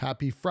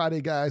Happy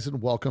Friday, guys,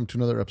 and welcome to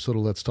another episode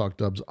of Let's Talk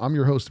Dubs. I'm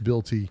your host,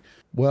 Bill T.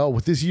 Well,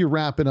 with this year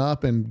wrapping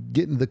up and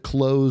getting the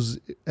close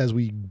as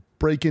we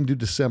break into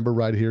December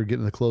right here,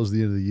 getting the close at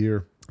the end of the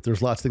year,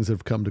 there's lots of things that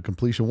have come to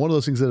completion. One of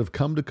those things that have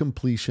come to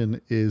completion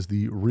is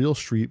the Real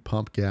Street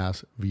Pump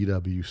Gas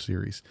VW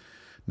Series.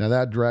 Now,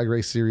 that drag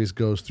race series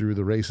goes through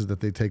the races that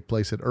they take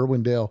place at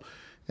Irwindale,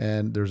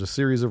 and there's a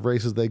series of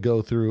races they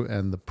go through,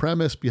 and the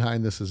premise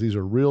behind this is these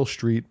are real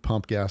street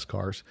pump gas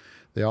cars.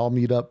 They all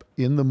meet up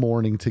in the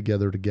morning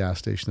together at a gas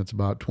station that's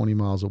about 20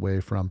 miles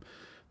away from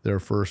their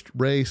first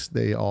race.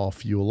 They all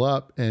fuel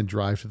up and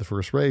drive to the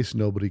first race.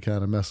 Nobody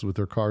kind of messes with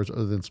their cars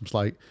other than some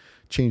slight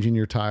changing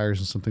your tires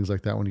and some things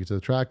like that when you get to the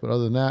track. But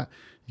other than that,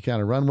 you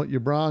kind of run what you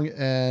brung.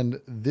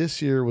 And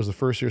this year was the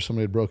first year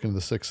somebody had broken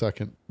into the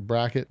 6-second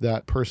bracket.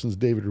 That person's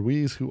David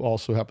Ruiz, who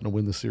also happened to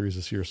win the series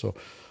this year. So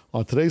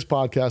on today's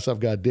podcast,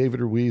 I've got David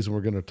Ruiz, and we're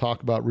going to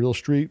talk about Real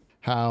Street,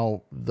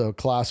 how the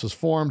class was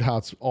formed, how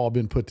it's all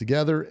been put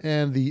together,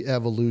 and the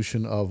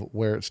evolution of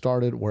where it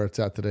started, where it's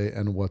at today,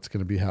 and what's going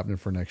to be happening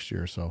for next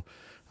year. So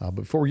but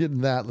before we get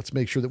into that, let's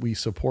make sure that we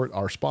support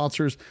our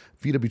sponsors,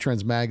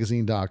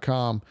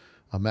 VWTrendsMagazine.com,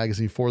 a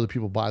magazine for the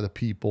people, by the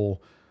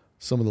people.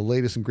 Some of the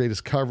latest and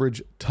greatest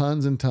coverage,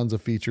 tons and tons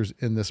of features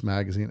in this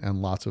magazine,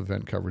 and lots of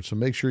event coverage. So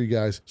make sure you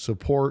guys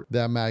support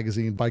that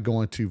magazine by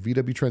going to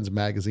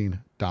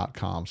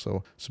VWTrendsMagazine.com.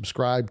 So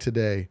subscribe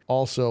today.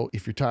 Also,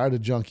 if you're tired of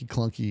junky,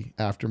 clunky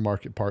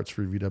aftermarket parts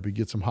for VW,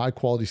 get some high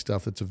quality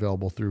stuff that's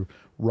available through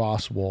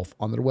Ross Wolf.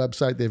 On their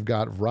website, they've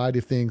got a variety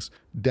of things,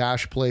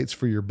 dash plates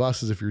for your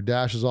buses if your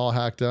dash is all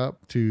hacked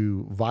up,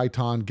 to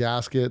Viton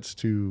gaskets,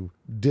 to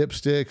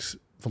dipsticks,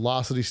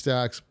 velocity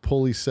stacks,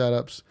 pulley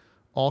setups,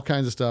 all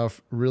kinds of stuff.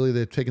 Really,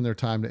 they've taken their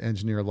time to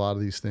engineer a lot of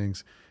these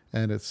things,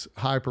 and it's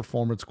high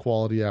performance,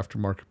 quality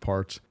aftermarket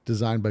parts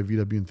designed by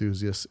VW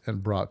enthusiasts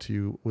and brought to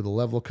you with a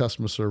level of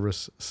customer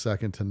service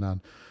second to none.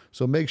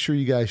 So make sure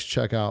you guys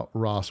check out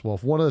Ross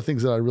Wolf. One of the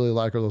things that I really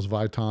like are those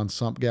Viton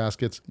sump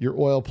gaskets. Your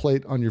oil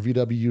plate on your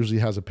VW usually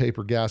has a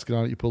paper gasket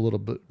on it. You put a little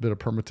bit of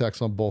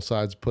Permatex on both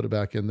sides, put it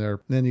back in there.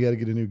 Then you got to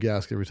get a new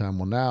gasket every time.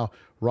 Well, now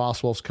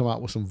Ross Wolf's come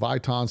out with some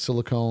Viton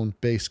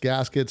silicone-based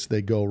gaskets.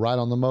 They go right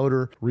on the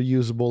motor,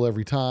 reusable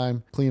every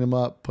time. Clean them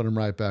up, put them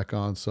right back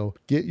on. So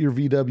get your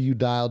VW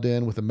dialed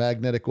in with a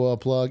magnetic oil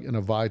plug and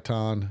a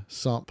Viton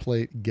sump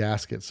plate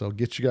gasket. So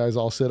get you guys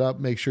all set up.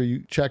 Make sure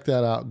you check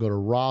that out. Go to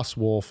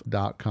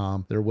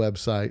rosswolf.com, their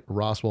website,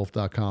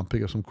 rosswolf.com.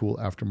 Pick up some cool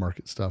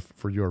aftermarket stuff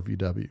for your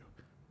VW.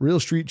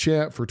 Real Street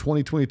Champ for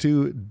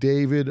 2022,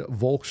 David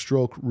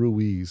Volkstroke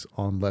Ruiz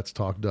on Let's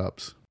Talk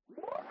Dubs.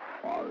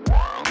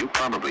 You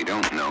probably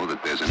don't know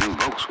that there's a new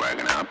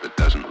Volkswagen out that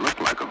doesn't look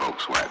like a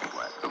Volkswagen.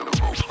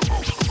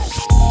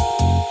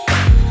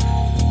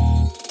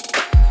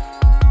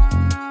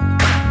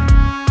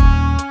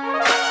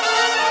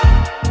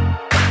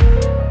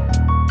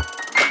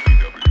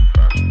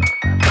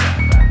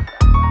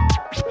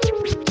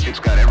 It's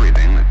got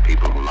everything that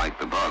people who like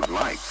the bug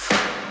like.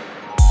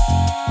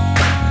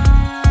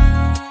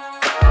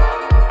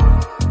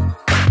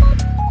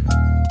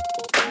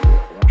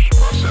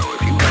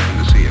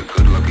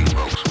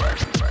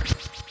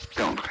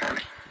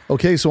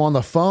 Okay, so on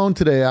the phone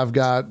today, I've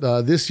got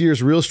this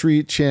year's Real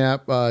Street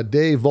Champ,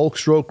 Dave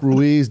Volkstroke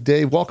Ruiz.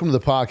 Dave, welcome to the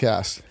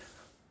podcast.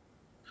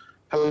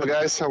 Hello,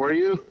 guys. How are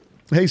you?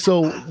 Hey,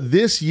 so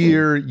this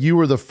year you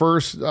were the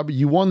first,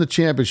 you won the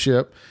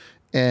championship,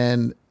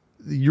 and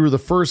you were the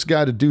first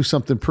guy to do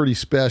something pretty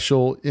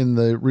special in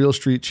the Real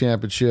Street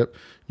Championship.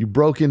 You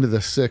broke into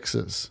the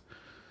sixes.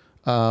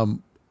 Now,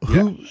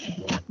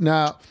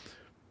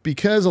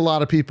 because a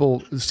lot of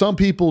people, some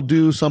people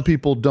do, some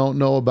people don't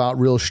know about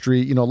Real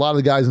Street. You know, a lot of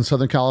the guys in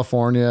Southern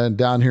California and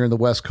down here in the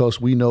West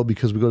Coast, we know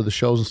because we go to the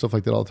shows and stuff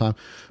like that all the time.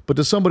 But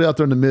to somebody out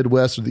there in the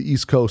Midwest or the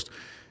East Coast,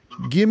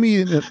 give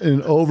me an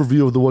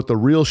overview of what the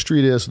Real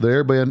Street is so that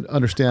everybody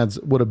understands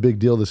what a big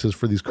deal this is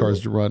for these cars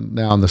to run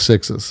now in the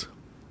sixes.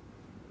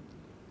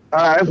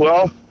 All right.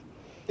 Well,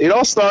 it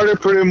all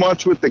started pretty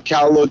much with the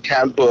Cal Look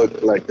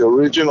handbook, like the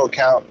original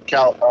Cal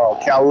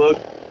Look,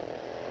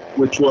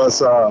 which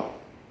was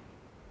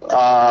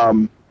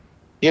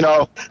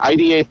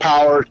IDA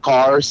powered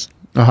cars,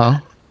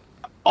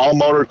 all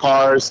motor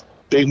cars,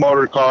 big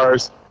motor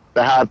cars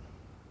that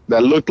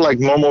looked like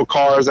normal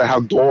cars, that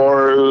have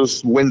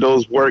doors,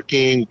 windows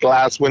working,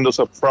 glass windows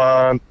up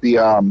front,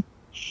 the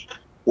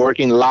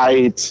working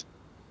lights,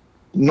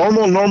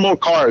 normal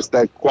cars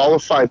that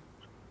qualified.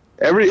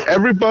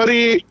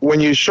 Everybody, when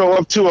you show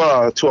up to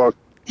a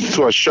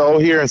show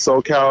here in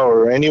SoCal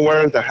or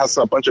anywhere that has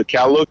a bunch of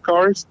Cal Look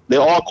cars, they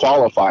all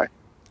qualify.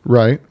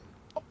 Right.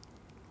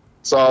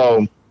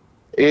 So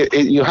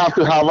you have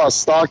to have a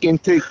stock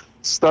intake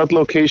stud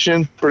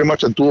location, pretty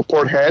much a dual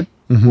port head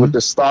with the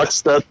stock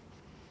stud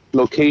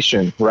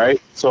location, right?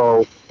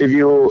 So if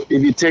you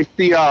take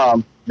the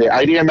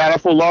IDA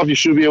manifold off, you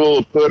should be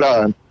able to put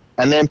an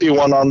empty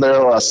one on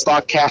there or a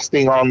stock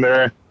casting on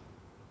there,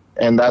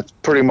 and that's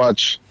pretty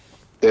much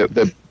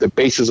the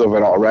basis of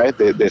it all, right?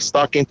 The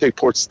stock intake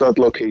port stud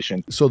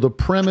location. So the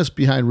premise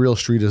behind Real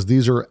Street is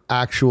these are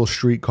actual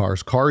street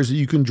cars that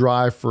you can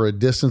drive for a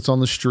distance on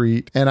the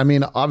street. And I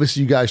mean,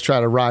 obviously you guys try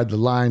to ride the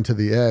line to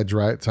the edge,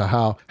 right? To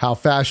how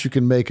fast you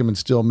can make them and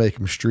still make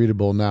them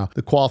streetable. Now,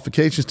 the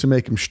qualifications to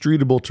make them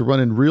streetable to run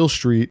in Real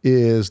Street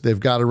is they've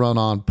got to run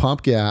on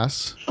pump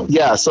gas.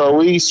 Yeah, so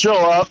we show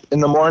up in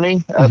the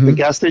morning at the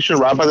gas station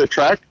right by the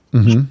track.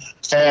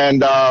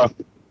 And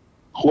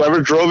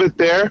whoever drove it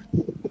there,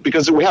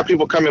 because we have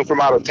people coming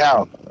from out of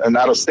town and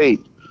out of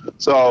state.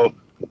 So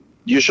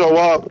you show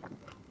up,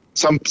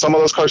 some of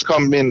those cars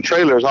come in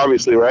trailers,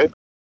 obviously, right?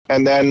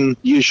 And then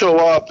you show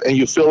up and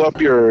you fill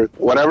up your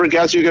whatever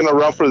gas you're going to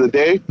run for the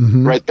day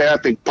right there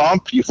at the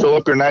pump. You fill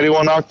up your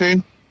 91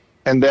 octane.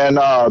 And then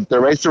the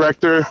race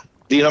director,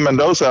 Dino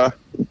Mendoza,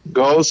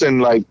 goes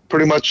and like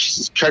pretty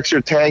much checks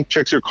your tank,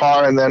 checks your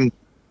car, and then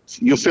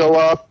you fill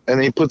up,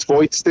 and he puts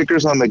void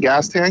stickers on the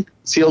gas tank,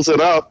 seals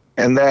it up,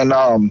 and then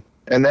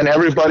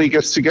everybody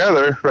gets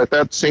together at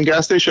that same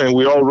gas station, and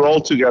we all roll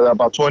together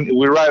about 20.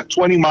 We ride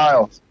 20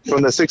 miles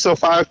from the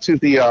 605 to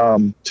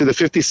the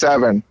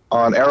 57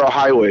 on Arrow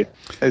Highway.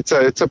 It's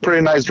a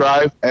pretty nice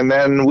drive, and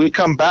then we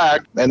come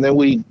back, and then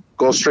we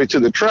go straight to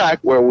the track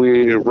where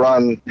we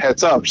run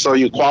heads up. So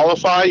you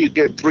qualify, you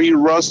get 3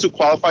 runs to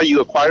qualify.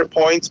 You acquire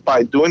points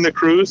by doing the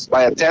cruise,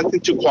 by attempting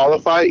to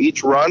qualify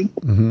each run.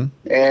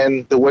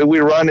 And the way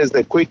we run is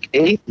the quick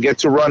 8 get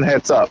to run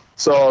heads up.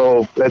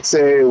 So let's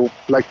say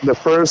like the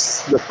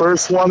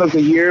first one of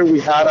the year,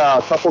 we had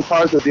a couple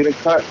cars that didn't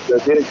cut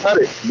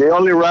it. They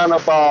only ran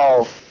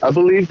about, I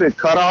believe the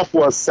cutoff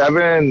was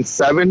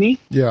 770.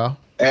 Yeah.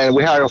 And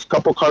we had a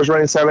couple cars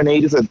running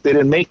 780s that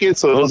didn't make it.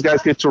 So those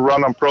guys get to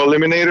run on Pro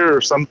Eliminator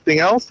or something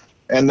else.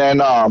 And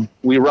then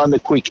we run the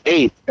quick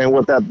 8. And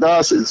what that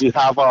does is you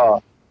have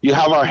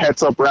a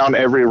heads up round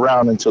every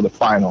round until the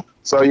final.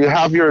 So you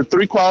have your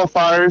 3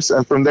 qualifiers,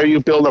 and from there you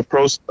build a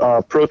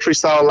pro tree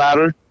style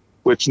ladder,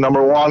 which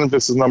number 1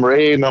 versus number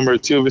 8, number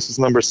 2 versus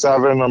number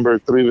 7, number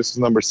 3 versus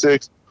number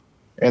 6.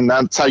 And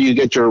that's how you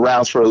get your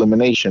rounds for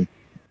elimination.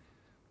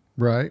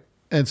 Right.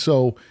 And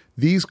so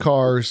these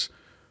cars,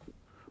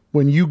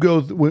 when you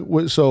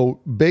go, so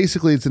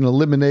basically it's an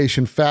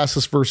elimination,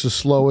 fastest versus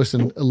slowest,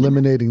 and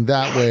eliminating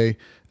that way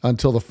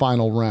until the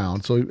final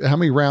round. So how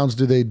many rounds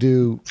do they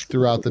do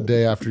throughout the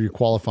day after you're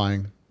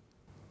qualifying?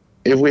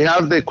 If we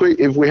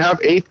have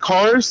 8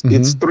 cars,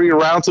 it's 3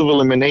 rounds of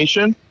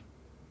elimination.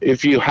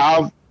 If you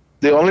have,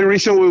 the only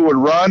reason we would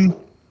run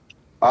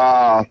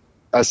a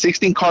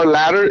 16-car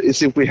ladder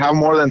is if we have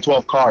more than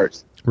 12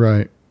 cars.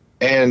 Right.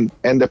 And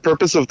the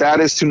purpose of that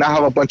is to not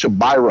have a bunch of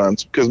buy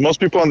runs, because most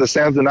people on the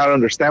stands do not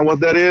understand what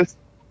that is.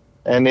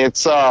 And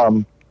it's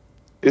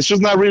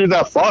just not really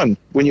that fun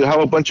when you have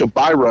a bunch of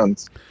buy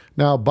runs.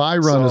 Now, buy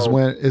run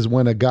is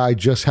when a guy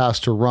just has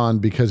to run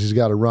because he's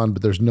got to run,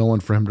 but there's no one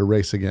for him to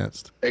race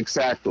against.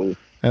 Exactly.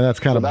 And that's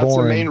kind of boring. That's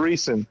the main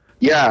reason.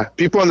 Yeah,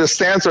 people in the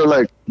stands are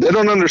like, they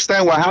don't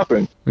understand what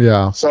happened.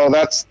 Yeah. So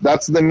that's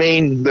the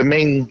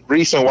main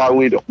reason why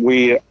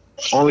we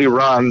only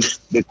run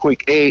the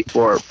quick 8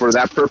 for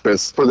that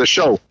purpose, for the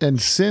show.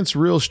 And since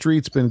Real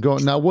Street's been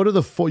going, now what are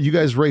the 4, you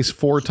guys race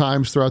 4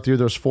 times throughout the year?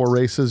 There's 4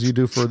 races you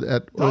do at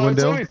Irwindale?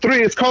 It's only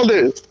 3.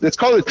 It's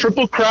called a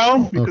Triple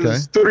Crown because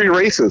it's 30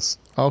 races.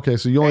 Okay,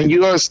 so you only... And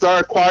you gotta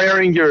start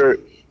acquiring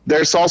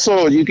there's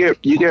also, you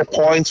get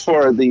points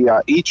for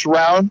the each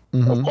round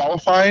of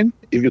qualifying.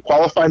 If you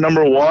qualify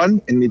number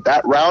 1 in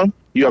that round,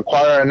 you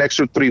acquire an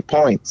extra 3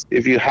 points.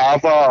 If you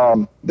have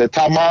the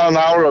top mile an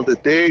hour of the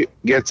day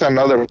gets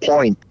another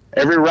point.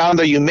 Every round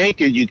that you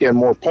make it, you get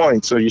more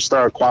points. So you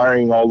start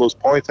acquiring all those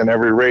points in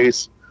every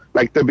race.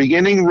 Like the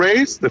beginning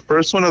race, the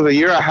first one of the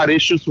year, I had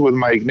issues with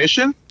my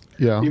ignition.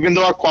 Yeah. Even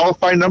though I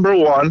qualified number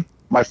 1,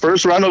 my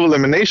first round of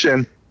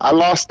elimination, I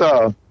lost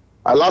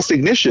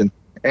ignition,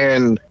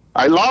 and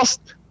I lost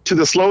to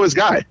the slowest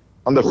guy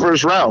on the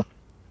first round.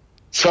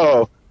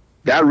 So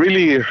that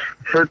really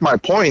hurt my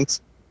points.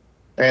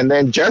 And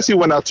then Jesse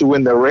went out to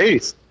win the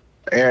race.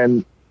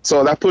 And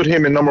so that put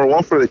him in number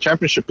 1 for the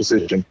championship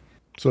position.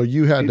 So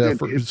you had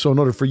so in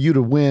order for you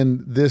to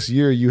win this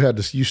year,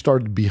 you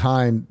started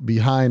behind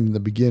in the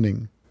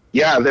beginning.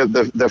 Yeah,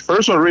 the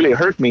first one really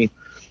hurt me.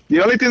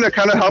 The only thing that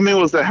kind of helped me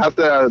was to have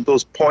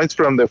those points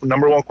from the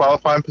number 1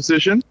 qualifying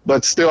position,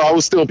 but still, I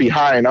was still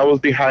behind. I was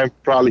behind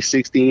probably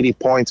 60, 80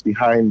 points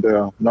behind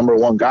the number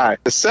 1 guy.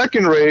 The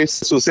second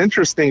race was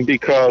interesting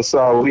because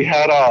we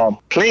had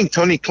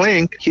Tony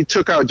Klink. He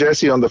took out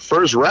Jesse on the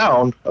first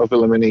round of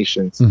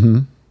eliminations.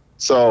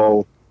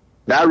 So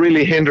that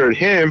really hindered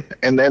him,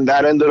 and then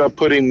that ended up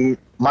putting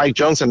Mike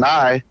Jones and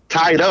I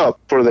tied up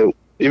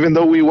even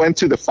though we went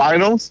to the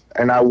finals,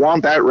 and I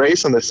won that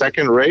race on the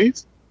second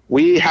race,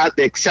 we had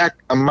the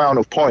exact amount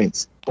of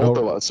points, both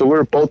of us. So we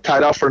were both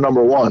tied up for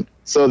number 1.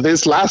 So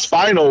this last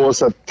final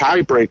was a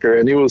tiebreaker,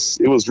 and it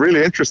was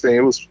really interesting.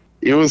 It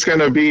was going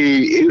to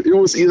be, it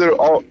was either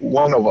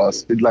one of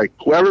us. Like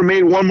whoever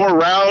made one more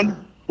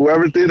round,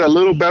 whoever did a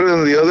little better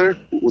than the other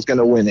was going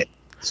to win it.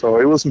 So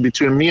it was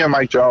between me and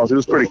Mike Jones. It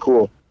was pretty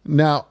cool.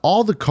 Now,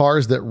 all the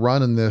cars that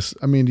run in this,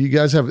 I mean,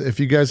 if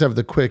you guys have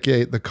the Quick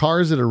 8, the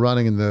cars that are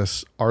running in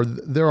this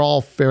they're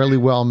all fairly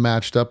well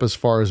matched up as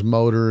far as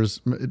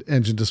motors,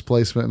 engine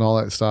displacement, and all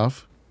that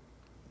stuff?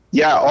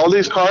 Yeah, all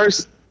these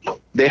cars,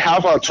 they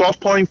have a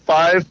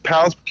 12.5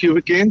 pounds per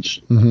cubic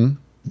inch. Mm-hmm.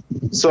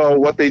 So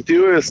what they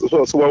do is,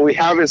 so what we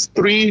have is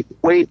 3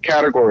 weight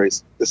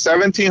categories. The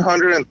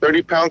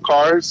 1,730 pound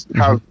cars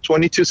have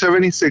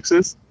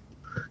 2276s.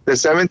 The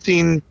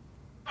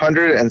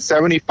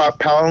 1,775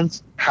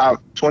 pounds have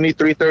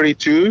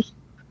 2332s,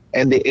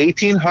 and the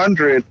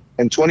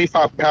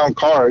 1,825 pound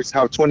cars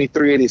have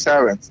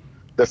 2387s.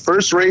 The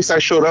first race I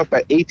showed up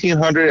at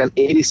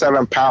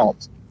 1,887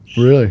 pounds.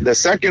 Really? The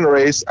second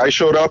race I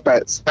showed up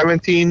at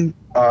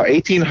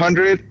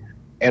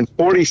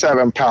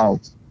 1,847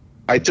 pounds.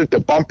 I took the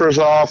bumpers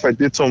off. I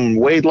did some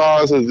weight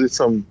loss. I did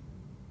some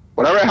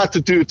whatever I had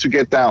to do to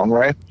get down,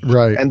 right?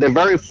 Right. And the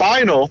very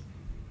final,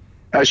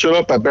 I showed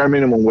up at bare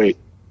minimum weight,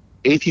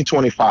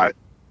 1825.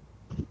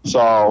 So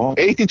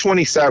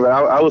 1827,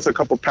 I was a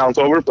couple pounds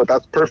over, but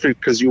that's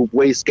perfect because you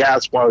waste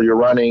gas while you're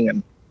running,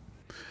 and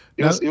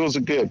it was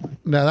good.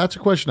 Now that's a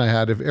question I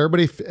had. If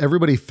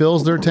everybody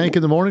fills their tank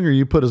in the morning, or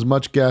you put as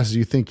much gas as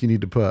you think you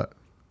need to put?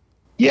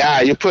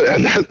 Yeah, you put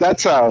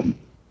that's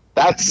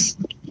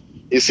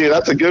you see,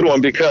 that's a good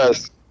one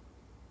because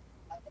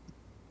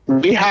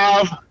we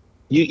have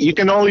you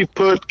can only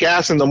put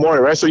gas in the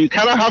morning, right? So you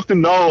kind of have to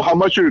know how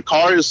much your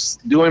car is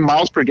doing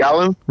miles per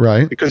gallon,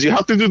 right? Because you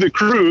have to do the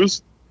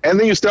cruise, and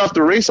then you still have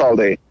to race all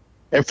day.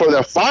 And for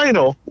the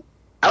final,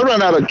 I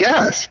ran out of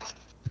gas.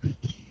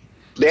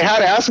 They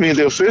had asked me,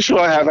 the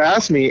official have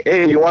asked me,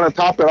 hey, you want to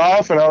top it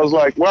off? And I was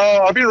like,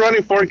 well, I've been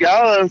running 4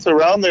 gallons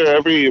around there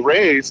every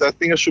race. I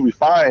think it should be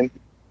fine.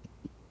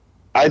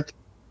 I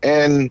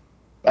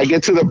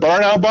get to the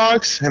burnout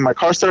box, and my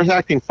car starts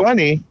acting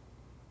funny.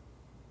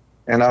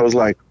 And I was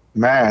like,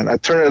 man, I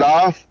turn it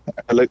off.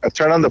 I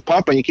turn on the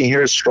pump, and you can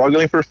hear it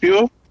struggling for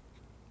fuel.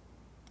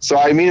 So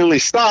I immediately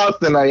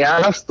stopped, and I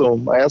asked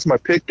my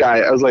pit guy,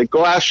 I was like,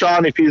 go ask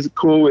Sean if he's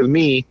cool with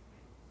me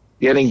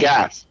getting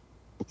gas,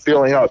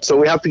 filling up. So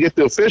we have to get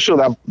the official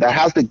that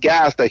has the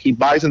gas that he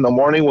buys in the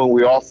morning when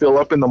we all fill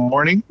up in the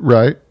morning.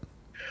 Right.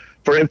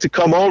 For him to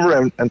come over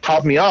and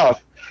top me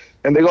off.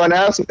 And they go and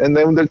ask, and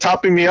then they're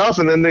topping me off,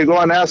 and then they go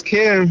and ask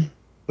him.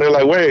 They're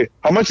like, wait,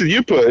 how much did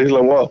you put? He's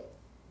like, well,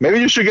 maybe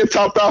you should get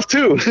topped off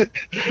too.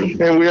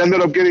 And we ended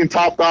up getting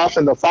topped off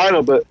in the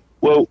final. But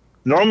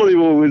normally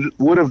what we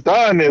would have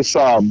done is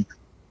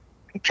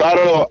try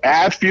to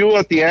add fuel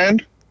at the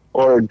end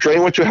or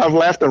drain what you have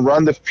left and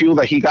run the fuel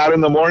that he got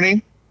in the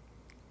morning.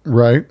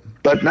 Right.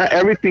 But not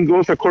everything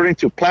goes according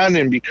to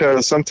planning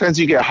because sometimes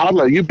you get hot.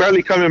 Like you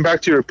barely coming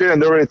back to your pit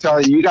and they're already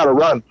telling you got to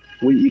run.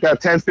 You got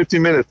 10, 15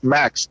 minutes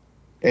max.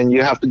 And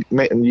you have to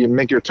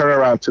make your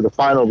turnaround to the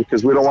final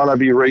because we don't want to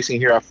be racing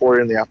here at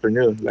 4 in the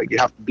afternoon. Like you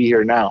have to be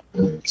here now,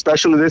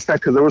 especially this time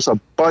because there was a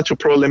bunch of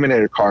pro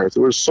eliminator cars.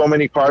 There were so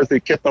many cars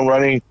they kept on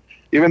running.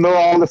 Even though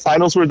all the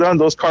finals were done,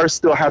 those cars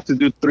still have to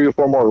do 3 or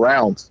 4 more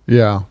rounds.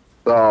 Yeah.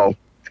 So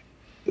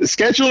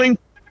scheduling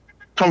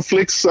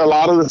conflicts a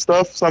lot of the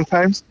stuff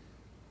sometimes,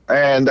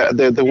 and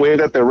the way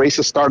that the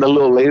races start a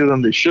little later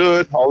than they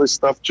should, all this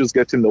stuff just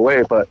gets in the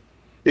way. But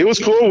it was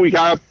cool. We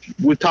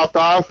topped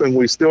off, and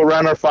we still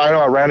ran our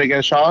final. I ran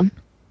against Sean,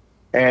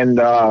 and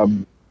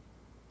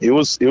it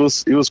was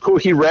cool.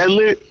 He red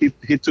lit.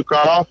 He took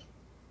off.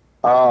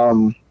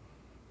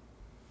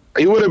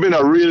 It would have been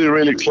a really,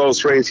 really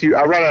close race.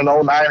 I ran an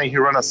 09 and he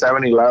ran a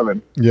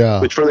 7-11. Yeah.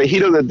 Which for the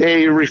heat of the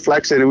day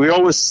reflects it. We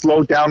always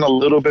slow down a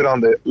little bit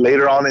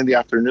later on in the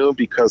afternoon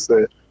because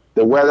the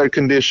weather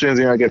conditions,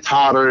 it gets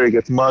hotter, it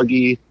gets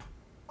muggy.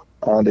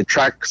 The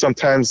track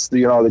sometimes,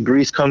 the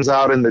grease comes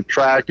out in the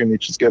track and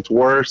it just gets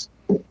worse.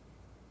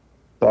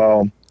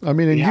 So I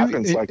mean,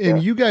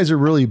 you guys are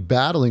really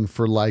battling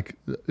for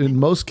in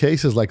most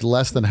cases,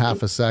 less than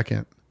half a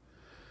second.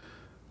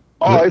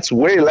 Oh, it's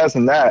way less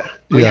than that.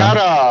 We had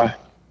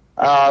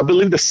I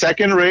believe the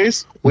second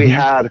race we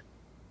had.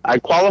 I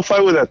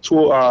qualified with a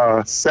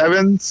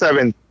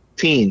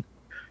 7:17,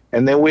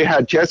 and then we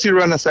had Jesse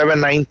run a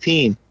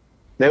 7:19.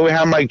 Then we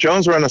had Mike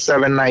Jones run a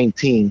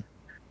 7:19,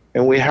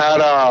 and we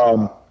had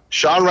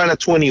Sean run a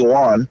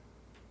 21.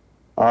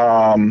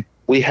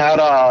 We had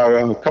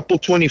a couple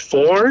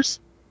 24s.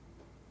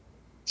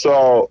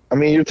 So I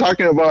mean, you're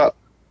talking about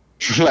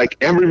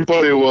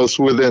everybody was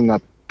within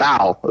a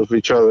thou of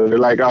each other. They're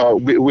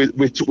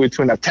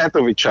between a tenth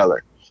of each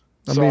other.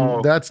 I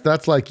mean,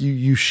 that's like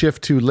you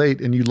shift too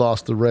late and you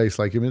lost the race.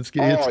 It's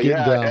getting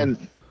down.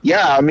 And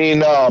I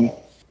mean, I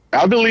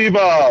believe,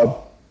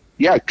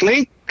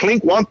 Klink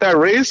won that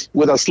race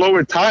with a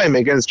slower time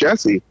against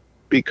Jesse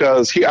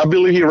because I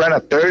believe he ran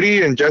a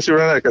 30 and Jesse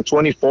ran a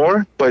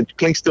 24, but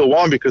Klink still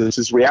won because it's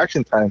his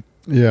reaction time.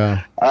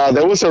 Yeah.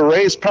 There was a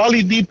race,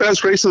 probably the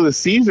best race of the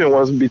season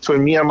was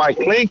between me and Mike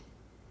Klink.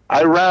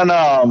 I ran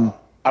a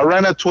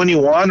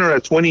 21 or a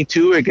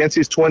 22 against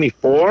his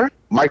 24.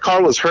 My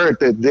car was hurt.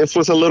 The diff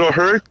was a little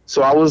hurt,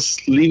 so I was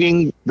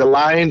leaving the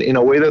line in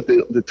a way that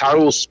the tire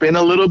will spin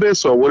a little bit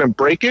so I wouldn't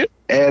break it.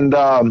 And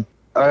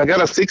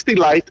got a 60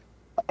 light.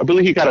 I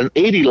believe he got an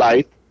 80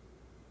 light.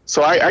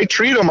 So I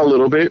treat him a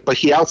little bit, but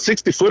he out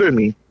 60 footed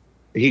me.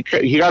 He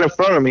got in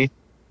front of me,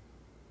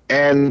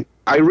 and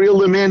I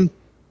reeled him in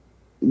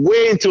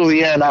way until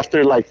the end.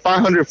 After like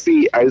 500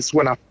 feet, I just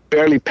went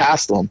barely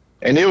past him,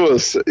 and it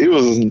was.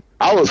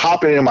 I was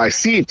hopping in my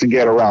seat to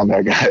get around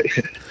that guy.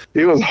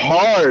 It was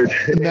hard,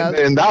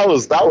 and that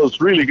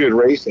was really good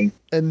racing.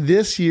 And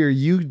this year,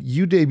 you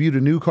debuted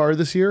a new car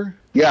this year?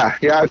 Yeah.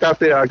 I got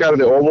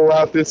the oval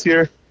route this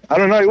year. I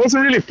don't know. It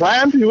wasn't really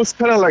planned. It was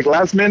kind of like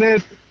last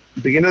minute,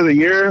 beginning of the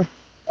year.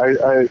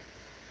 I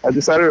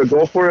decided to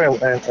go for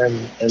it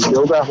and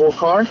build that whole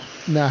car.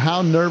 Now,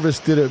 how nervous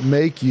did it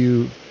make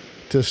you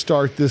to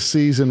start this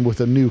season with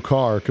a new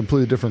car, a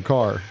completely different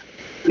car?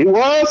 It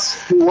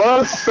was,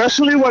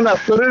 especially when I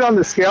put it on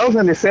the scales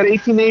and they said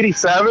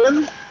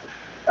 1887.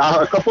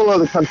 A couple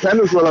of the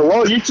contenders were like,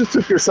 well, you just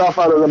took yourself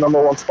out of the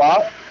number one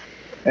spot.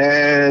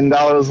 And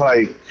I was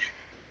like,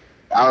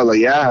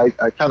 yeah,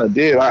 I kind of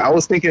did. I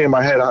was thinking in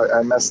my head,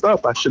 I messed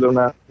up. I should have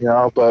not,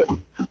 but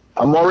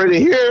I'm already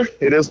here.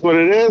 It is what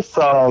it is.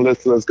 So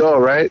let's go,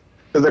 right?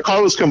 Because the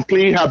car was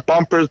complete, had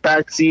bumpers,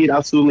 back seat,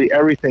 absolutely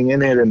everything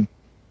in it. And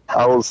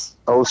I was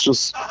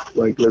just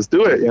like, let's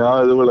do it. They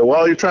were like,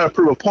 well, you're trying to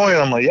prove a point.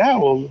 I'm like, yeah,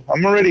 well,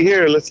 I'm already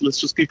here. Let's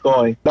just keep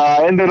going.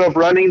 I ended up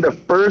running the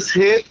first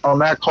hit on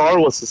that car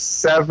was a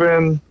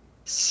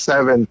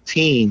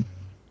 719.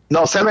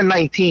 No,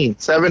 719.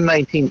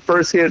 719.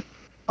 First hit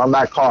on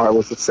that car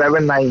was a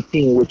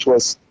 719, which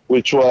was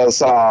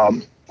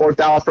 4th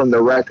down from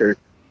the record.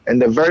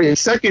 And the very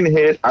second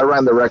hit, I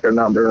ran the record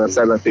number,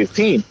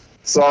 715.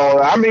 So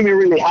that made me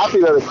really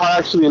happy that the car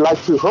actually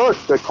liked to hook.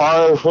 The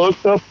car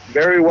hooked up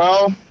very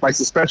well. My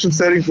suspension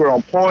settings were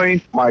on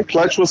point. My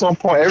clutch was on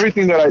point.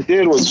 Everything that I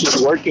did was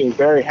just working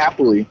very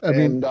happily. I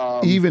mean,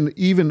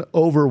 even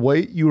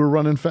overweight, you were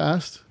running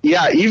fast?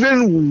 Yeah,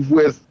 even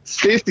with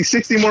 50,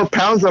 60 more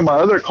pounds than my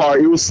other car,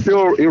 it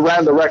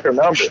ran the record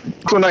number.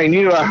 When I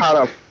knew I had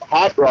a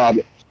hot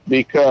rod,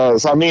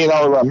 because, I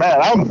was like,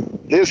 man, I'm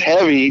this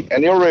heavy,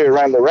 and it already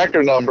ran the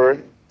record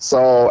number.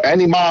 So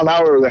any mile an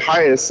hour the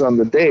highest on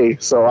the day.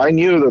 So I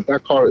knew the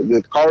car,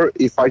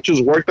 if I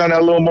just worked on it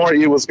a little more,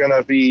 it was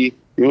gonna be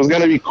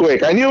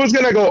quick. I knew it was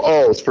gonna go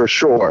O's for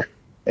sure.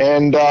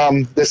 And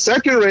the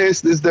second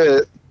race is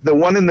the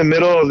one in the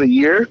middle of the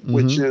year,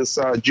 which is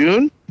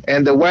June,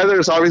 and the weather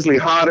is obviously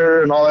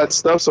hotter and all that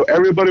stuff. So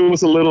everybody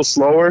was a little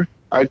slower.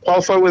 I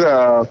qualified with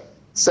a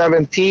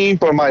 17,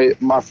 but my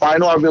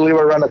final, I believe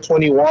I ran a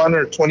 21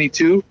 or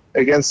 22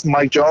 against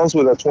Mike Jones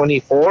with a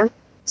 24.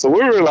 So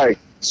we were like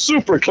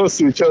super close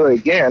to each other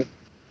again.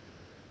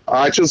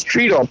 I just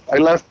treat them. I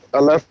left,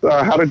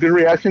 had a good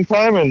reaction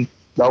time, and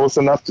that was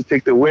enough to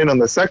take the win on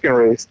the second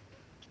race.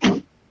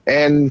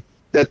 And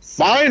that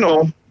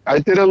final, I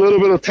did a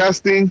little bit of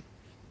testing,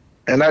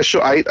 and I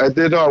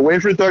did a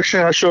weight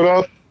reduction. I showed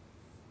up,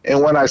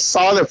 and when I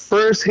saw the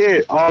first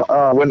hit,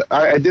 when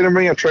I didn't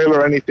bring a trailer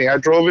or anything, I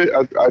drove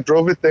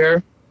it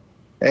there,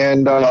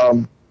 and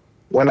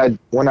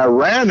when I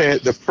ran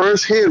it, the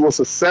first hit was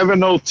a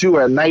 702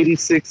 at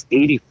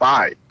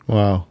 96.85.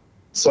 Wow.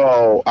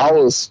 So I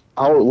was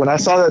when I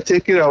saw that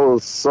ticket, I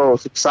was so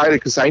excited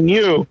because I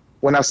knew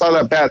when I saw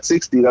that bad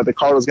 60 that the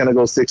car was going to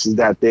go 60s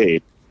that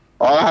day.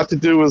 All I had to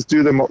do was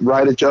do the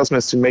right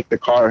adjustments to make the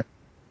car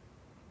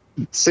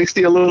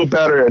 60 a little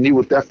better, and he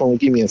would definitely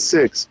give me a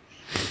 6.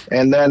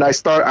 And then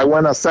I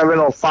went a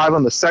 705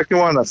 on the second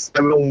one, a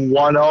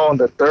 710 on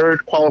the third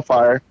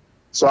qualifier.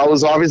 So I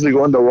was obviously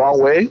going the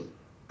wrong way.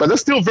 But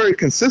that's still very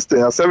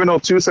consistent, a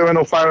 702,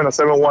 705, and a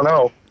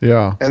 710.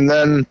 Yeah. And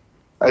then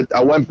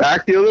I went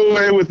back the other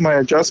way with my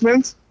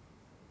adjustments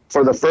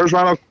for the first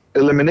round of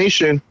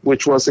elimination,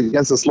 which was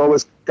against the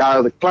slowest guy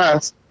of the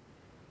class,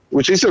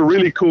 which is a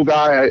really cool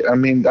guy. I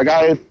mean, the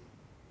guy,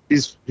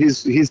 he's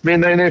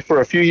been in it for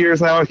a few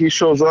years now. He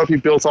shows up, he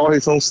builds all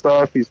his own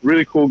stuff. He's a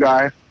really cool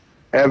guy,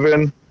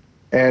 Evan.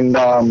 And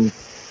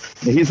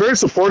he's very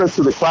supportive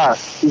to the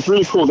class. He's a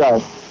really cool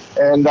guy.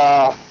 And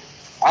I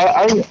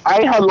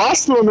had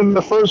lost to him in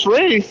the first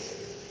race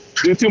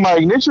due to my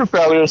ignition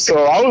failure,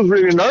 so I was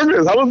really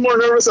nervous. I was more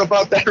nervous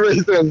about that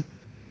race than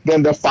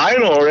the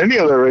final or any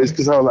other race,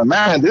 because I was like,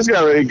 man, this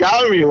guy already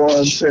got me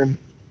once, and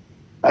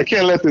I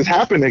can't let this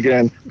happen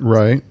again.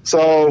 Right.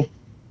 So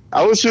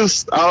I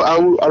was I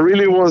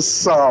really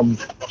was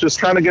just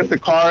trying to get the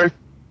car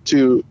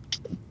to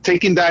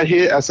taking that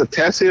hit as a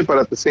test hit, but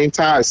at the same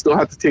time, I still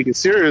had to take it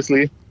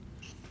seriously.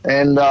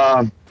 And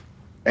I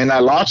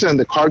launched it, and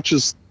the car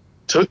just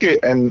took it,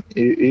 and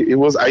it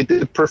was, I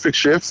did perfect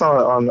shifts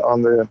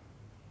on the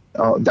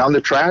down the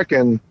track,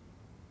 and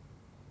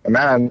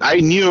man,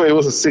 I knew it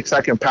was a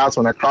 6-second pass.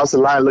 When I crossed the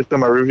line, I looked at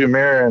my rearview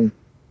mirror, and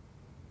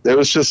there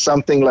was just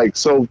something like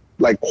so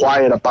like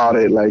quiet about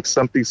it, like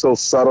something so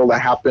subtle that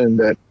happened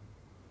that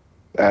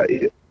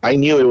I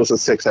knew it was a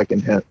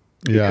 6-second hit.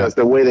 Yeah. Because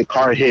the way the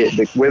car hit,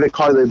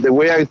 the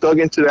way I dug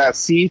into that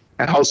seat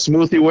and how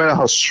smooth it went,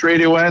 how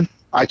straight it went,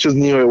 I just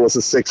knew it was a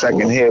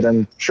 6-second hit.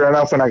 And sure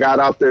enough, when I got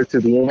out there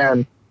to the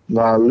end,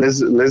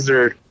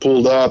 Lizard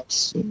pulled up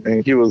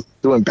and he was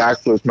doing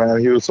backflips, man.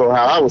 He was so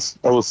happy.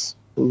 I was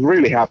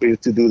really happy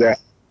to do that.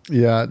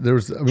 Yeah,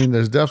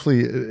 it's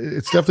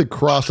definitely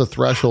crossed a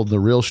threshold in the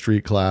real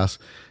street class.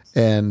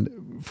 And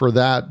for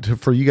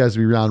you guys to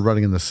be around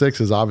running in the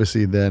sixes,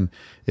 obviously then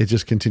it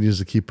just continues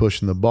to keep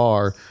pushing the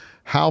bar.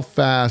 How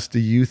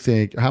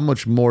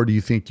much more do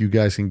you think you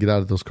guys can get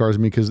out of those cars? I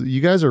mean, because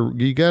you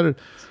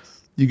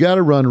got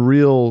to run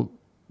real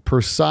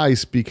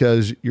precise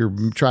because you're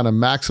trying to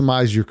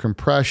maximize your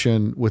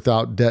compression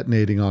without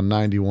detonating on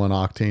 91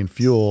 octane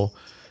fuel.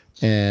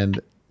 And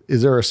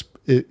is there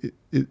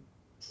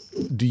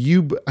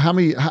how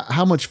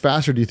much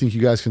faster do you think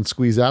you guys can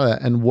squeeze out of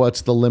that? And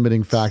what's the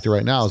limiting factor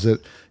right now?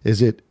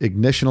 Is it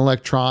ignition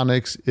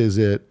electronics? Is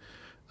it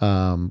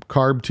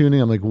carb tuning?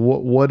 I'm like,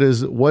 what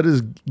is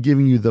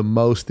giving you the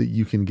most that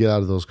you can get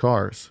out of those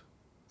cars?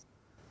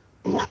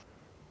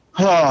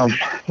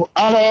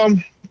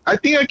 I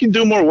think I can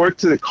do more work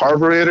to the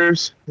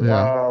carburetors.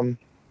 Yeah.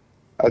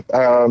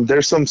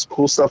 There's some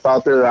cool stuff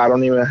out there that I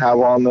don't even have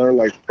on there,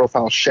 like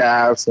profile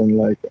shafts and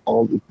like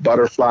all the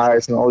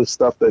butterflies and all this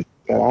stuff that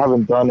I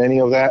haven't done any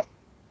of that.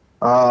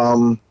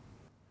 So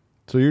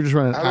you're just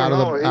running out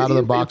of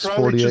the box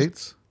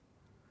 48s?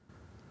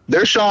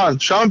 They're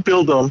Sean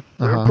built them.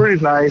 They're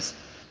pretty nice,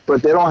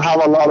 but they don't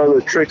have a lot of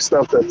the trick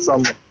stuff that's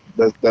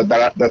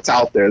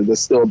out there.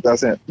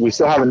 We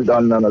still haven't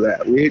done none of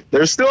that.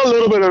 There's still a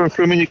little bit of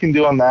improvement you can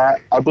do on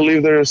that. I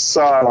believe there's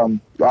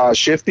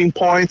shifting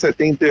points. I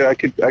think that I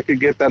could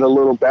get that a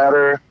little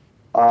better.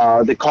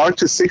 The car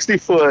to 60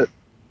 foot,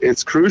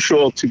 it's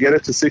crucial to get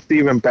it to 60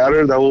 even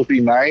better. That will be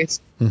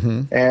nice.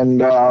 Mm-hmm.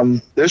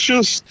 And there's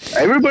just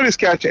everybody's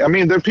catching. I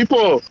mean,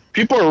 people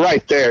are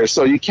right there,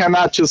 so you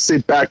cannot just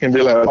sit back and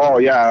be like, oh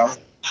yeah.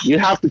 You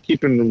have to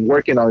keep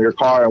working on your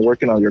car and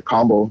working on your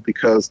combo,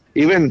 because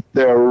even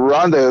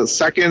the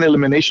second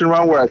elimination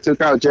run where I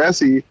took out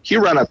Jesse, he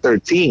ran at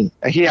 13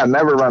 and he had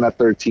never run at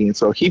 13.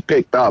 So he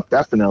picked up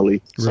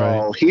definitely.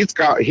 Right. So he's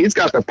got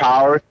the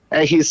power,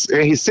 and his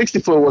 60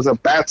 foot was a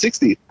bad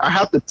 60. I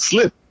have to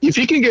slip. If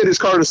he can get his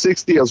car to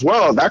 60 as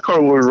well, that car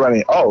was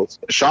running. Oh,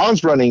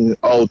 Sean's running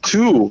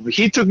 02.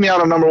 He took me out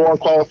of number one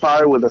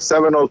qualifier with a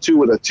 702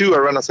 with a 2. I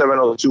ran a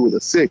 702 with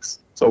a 6.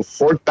 So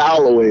 4th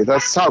battle away.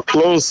 That's how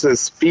close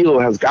this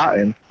field has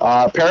gotten.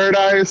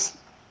 Paradise,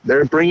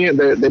 they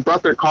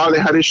brought their car. They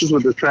had issues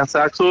with the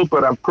transaxle,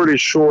 but I'm pretty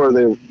sure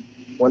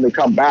when they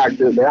come back,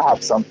 they'll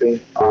have something.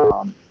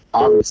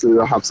 Obviously,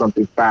 they'll have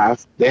something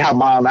fast. They have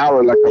mile an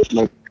hour like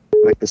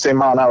the same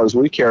mile an hour as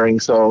we're carrying,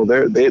 so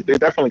they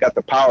definitely got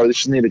the power. They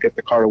just need to get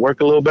the car to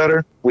work a little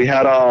better. We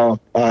had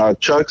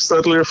Chuck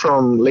Studler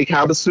from Lake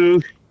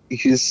Havasu.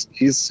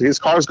 His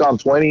car's gone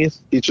 20s.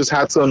 He just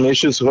had some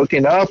issues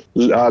hooking up.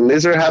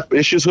 Lizard had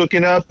issues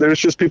hooking up. There's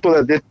just people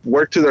that did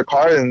work to their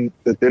car and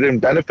that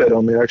didn't benefit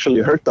them. It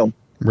actually hurt them.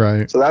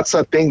 Right. So that's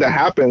a thing that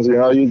happens.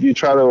 You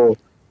try to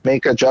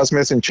make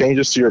adjustments and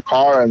changes to your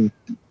car, and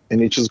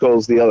it just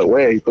goes the other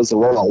way. It goes the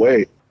wrong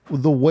way.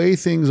 The way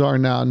things are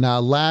now. Now,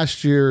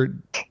 last year,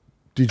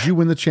 did you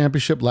win the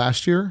championship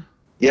last year?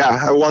 Yeah,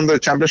 I won the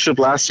championship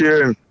last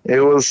year, and it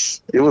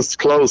was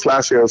close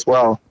last year as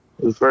well.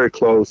 It was very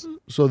close.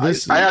 So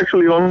I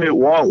actually only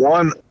won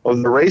one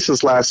of the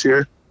races last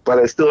year, but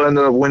I still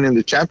ended up winning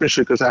the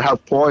championship because I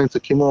have points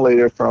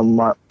accumulated from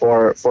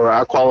for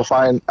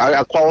qualifying.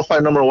 I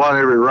qualified number one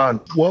every run.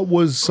 What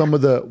were some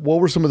of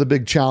the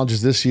big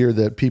challenges this year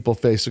that people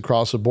faced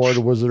across the board?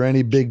 Was there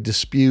any big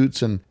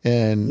disputes and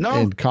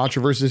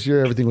controversies this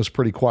year? Everything was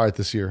pretty quiet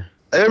this year.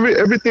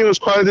 Everything was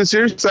quiet this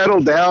year.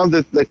 Settled down.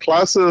 The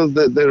classes,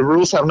 the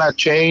rules have not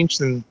changed,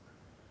 and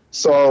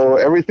so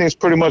everything's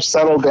pretty much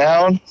settled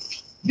down.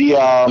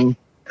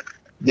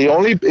 The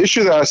only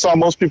issue that I saw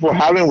most people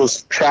having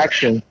was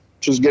traction,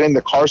 just getting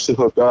the cars to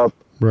hook up.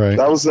 Right.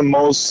 That was the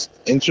most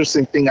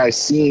interesting thing I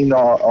seen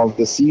of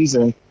the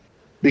season,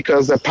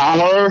 because the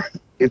power,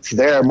 it's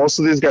there. Most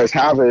of these guys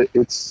have it.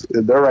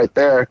 They're right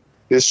there.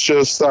 It's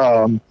just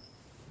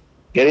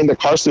getting the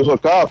cars to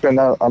hook up.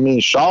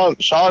 And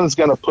Sean's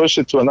gonna push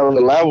it to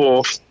another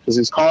level because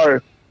his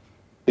car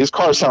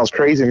sounds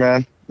crazy,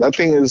 man. That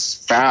thing is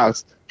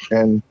fast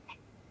and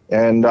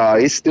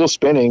he's still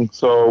spinning.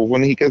 So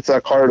when he gets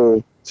that car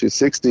to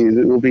 60,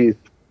 it'll be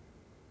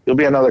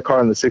another car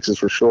in the sixes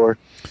for sure.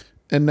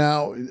 And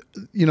now,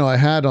 I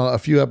had a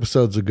few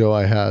episodes ago,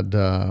 I had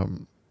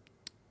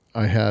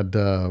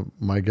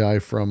my guy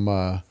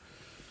from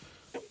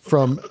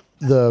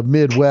the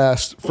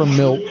Midwest, from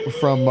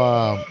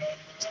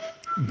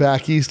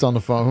back east on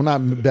the phone. Well,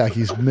 not back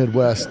east,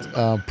 Midwest,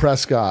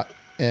 Prescott.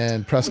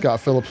 And Prescott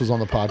Phillips was on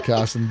the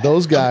podcast. And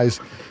those guys,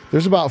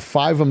 there's about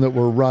 5 of them that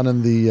were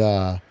running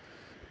the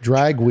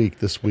drag week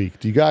this week.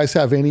 Do you guys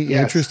have any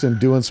interest in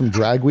doing some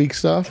drag week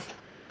stuff?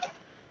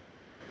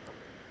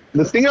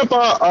 The thing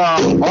about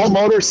all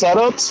motor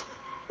setups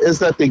is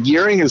that the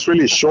gearing is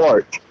really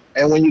short.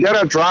 And when you got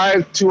to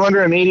drive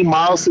 280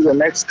 miles to the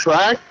next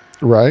track,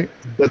 right?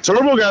 The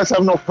turbo guys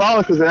have no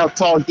problem because they have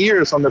tall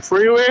gears on the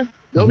freeway.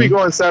 They'll be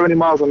going 70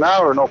 miles an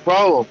hour, no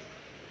problem.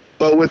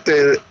 But with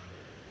the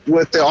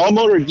all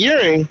motor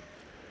gearing,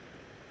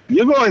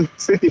 you're going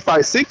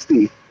 55,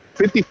 60,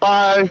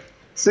 55,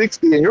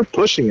 60, and you're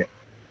pushing it.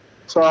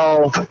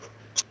 So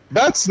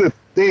that's the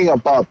thing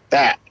about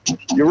that.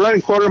 You're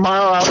running quarter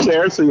mile out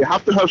there, so you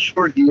have to have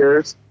short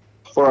gears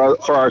for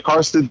our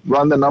cars to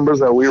run the numbers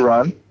that we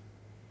run.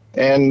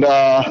 And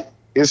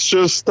it's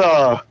just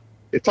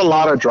it's a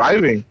lot of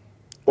driving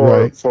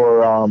for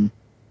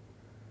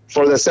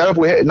the setup.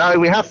 Now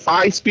we have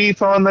 5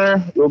 speeds on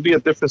there. It'll be a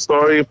different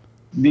story,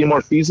 be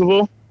more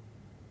feasible.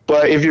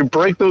 But if you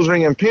break those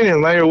ring and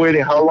pinions, now you're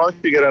waiting how long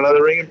to get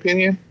another ring and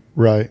pinion?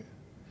 Right.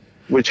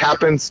 Which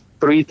happens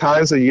 3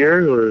 times a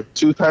year or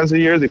 2 times a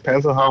year,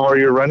 depends on how hard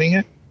you're running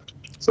it.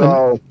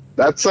 So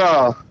that's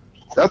a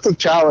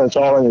challenge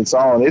all in its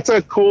own. It's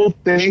a cool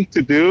thing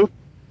to do.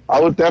 I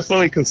would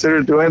definitely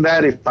consider doing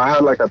that if I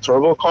had like a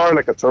turbo car,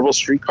 like a turbo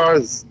street car.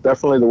 Is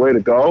definitely the way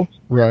to go.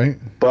 Right.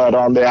 But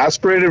on the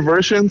aspirated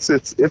versions,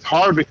 it's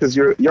hard because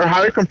you're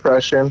higher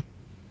compression,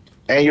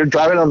 and you're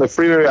driving on the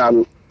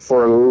freeway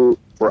for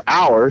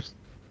hours.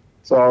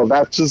 So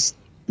that's just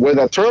with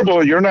a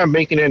turbo, you're not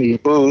making any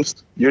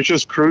boost. You're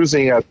just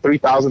cruising at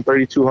 3,000,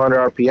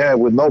 3,200 RPM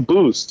with no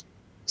boost.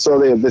 So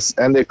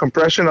the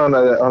compression on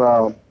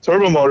a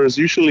turbo motor is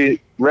usually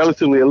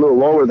relatively a little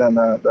lower than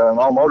an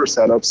all motor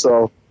setup.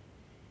 So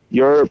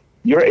you're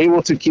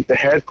able to keep the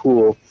head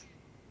cool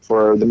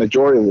for the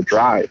majority of the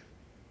drive.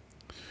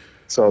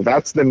 So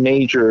that's the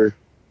major.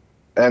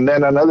 And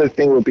then another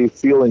thing would be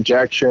fuel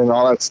injection,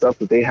 all that stuff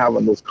that they have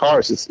on those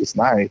cars. It's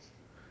nice.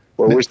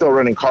 But we're still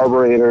running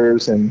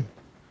carburetors and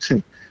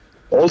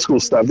old school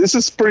stuff. This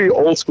is pretty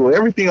old school.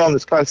 Everything on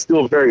this car is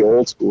still very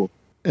old school.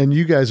 And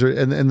you guys are,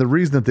 and the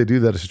reason that they do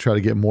that is to try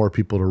to get more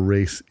people to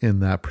race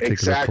in that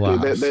particular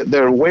class. Exactly.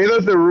 The way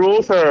that the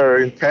rules are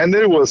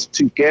intended was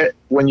to get,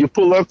 when you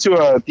pull up to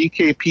a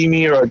DKP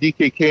meet or a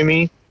DKK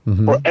meet,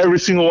 for every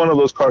single one of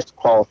those cars to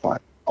qualify.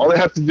 All they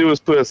have to do is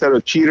put a set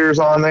of cheaters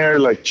on there,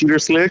 like cheater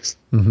slicks,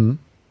 and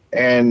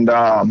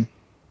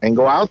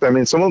go out there. I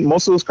mean,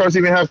 most of those cars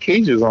even have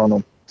cages on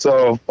them,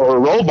 or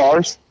roll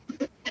bars.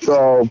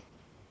 So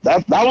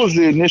that was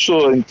the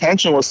initial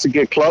intention, was to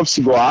get clubs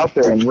to go out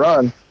there and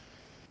run.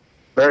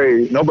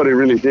 Nobody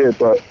really did,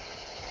 but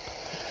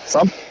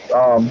some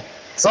of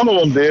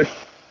them did.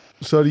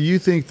 So do you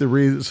think the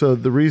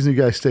reason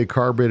you guys stay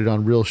carbureted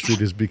on Real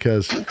Street is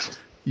because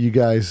you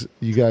guys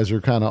are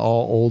kind of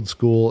all old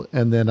school,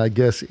 and then I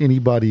guess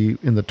anybody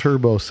in the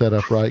turbo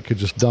setup, right, could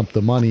just dump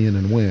the money in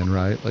and win,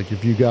 right? Like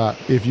if you got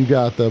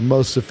the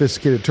most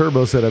sophisticated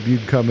turbo setup,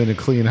 you'd come in and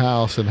clean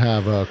house and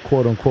have a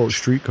quote unquote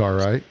street car,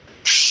 right?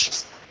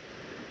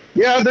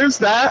 Yeah, there's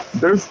that.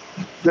 There's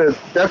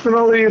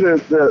definitely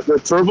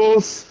the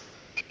turbos.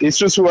 It's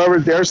just whoever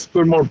dares to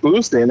put more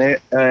boost in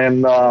it.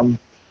 And,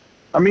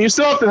 I mean, you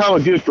still have to have a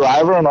good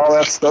driver, and all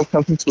that stuff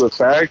comes into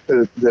effect.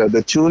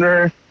 The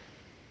tuner,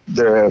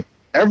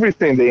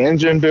 everything, the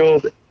engine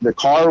build, the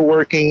car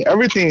working,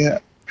 everything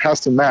has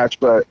to match.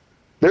 But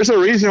there's a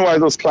reason why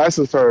those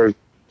classes are,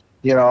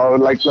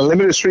 like the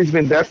Limited Street's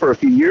been dead for a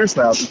few years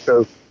now,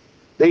 because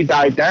they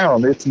died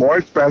down. It's more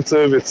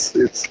expensive.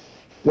 It's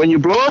when you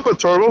blow up a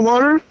turbo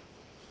motor,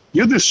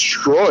 you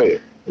destroy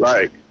it.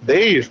 Like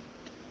they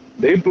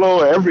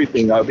blow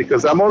everything up,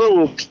 because that motor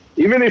will,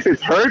 even if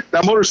it's hurt,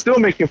 that motor's still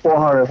making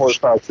 400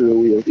 horsepower to the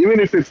wheels, even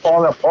if it's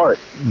falling apart.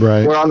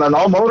 Right. Where on an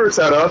all motor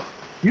setup,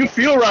 you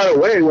feel right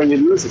away when you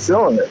lose a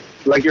cylinder.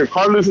 Like your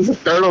car loses a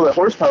third of the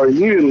horsepower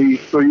immediately,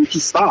 so you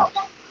just stop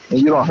and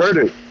you don't hurt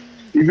it.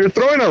 If you're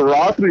throwing a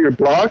rod through your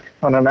block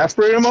on an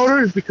aspirator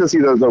motor, it's because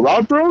either the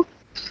rod broke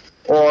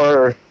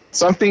or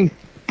something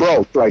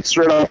broke, like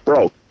straight up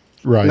broke.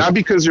 Right. Not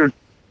because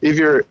if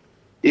you're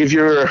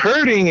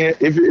hurting it,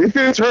 if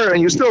it's hurt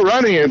and you're still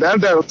running it,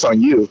 that's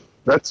on you.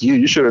 That's you.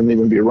 You shouldn't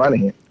even be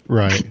running it.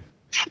 Right.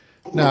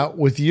 Now,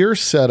 with your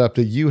setup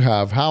that you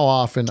have, how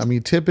often, I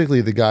mean,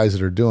 typically the guys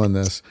that are doing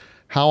this,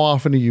 how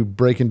often are you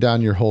breaking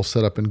down your whole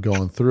setup and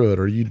going through it?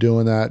 Are you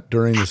doing that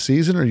during the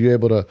season, or are you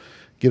able to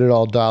get it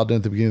all dialed in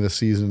at the beginning of the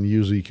season, and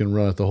usually you can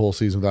run it the whole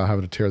season without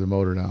having to tear the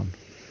motor down?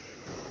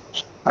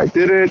 I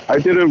did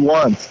it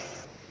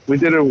once. We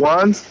did it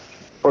once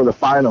for the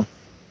final.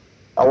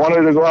 I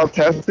wanted to go out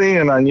testing,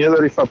 and I knew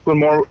that if I put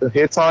more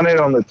hits on it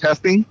on the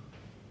testing,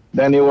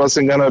 then it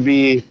wasn't going to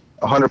be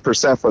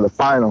 100% for the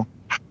final.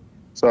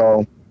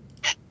 So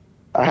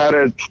I had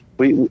it,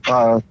 we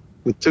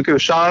took it a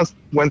shot,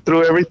 went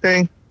through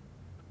everything,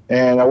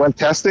 and I went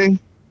testing,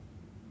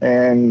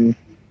 and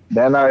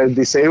then I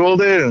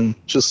disabled it and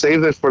just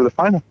saved it for the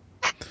final.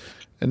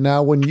 And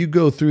now when you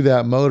go through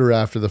that motor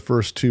after the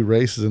first 2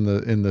 races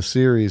in the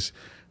series,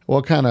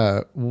 what kind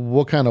of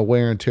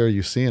wear and tear are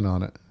you seeing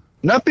on it?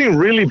 Nothing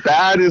really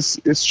bad. It's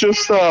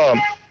just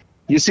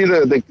you see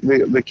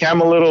the cam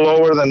a little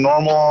lower than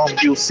normal.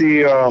 You'll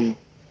see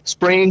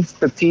spring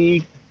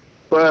fatigue,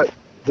 but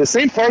the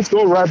same parts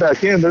go right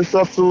back in. There's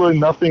absolutely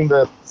nothing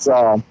that's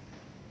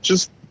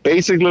just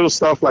basic little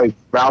stuff like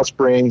valve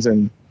springs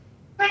and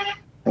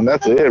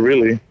that's it,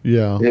 really.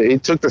 Yeah.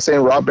 It took the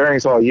same rod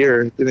bearings all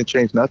year. It didn't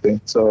change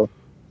nothing. So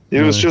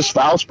it was just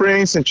valve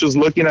springs and just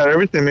looking at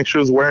everything, make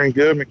sure it's wearing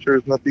good, make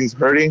sure nothing's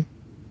hurting.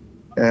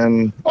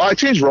 And I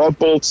changed rod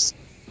bolts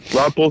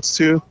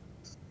too.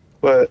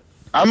 But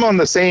I'm on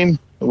the same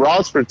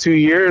rods for 2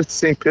 years, the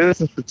same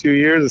pistons for 2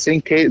 years,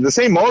 the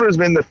same motor's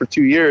been there for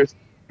 2 years.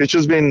 It's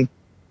just been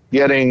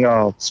getting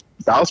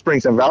valve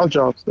springs and valve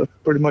jobs. That's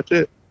pretty much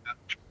it.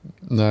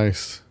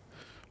 Nice.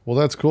 Well,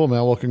 that's cool,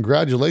 man. Well,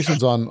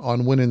 congratulations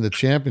on winning the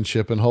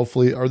championship, and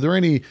hopefully, are there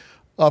any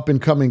up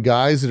and coming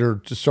guys that are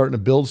just starting to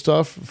build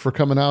stuff for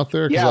coming out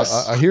there? Because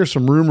yes. I hear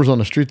some rumors on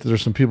the street that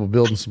there's some people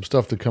building some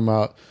stuff to come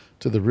out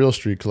to the real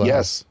street class.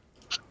 Yes,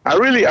 I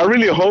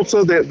really hope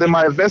so. That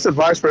my best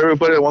advice for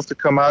everybody that wants to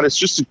come out is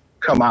just to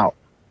come out.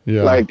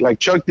 Yeah. Like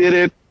Chuck did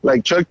it.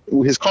 Like Chuck,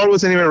 his car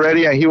wasn't even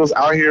ready, and he was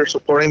out here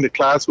supporting the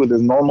class with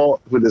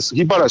his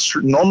he bought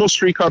a normal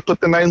street car,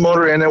 put the 9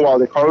 motor in it while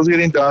the car was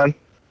getting done.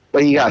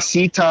 But he got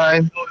seat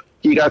time.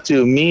 He got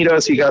to meet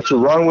us. He got to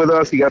run with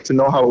us. He got to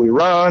know how we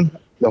run,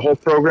 the whole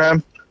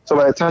program. So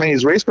by the time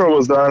his race car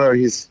was done,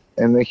 he's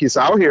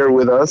out here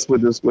with us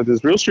with his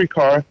real street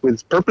car, with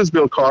his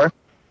purpose-built car,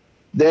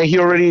 then he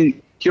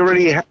already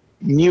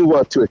knew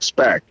what to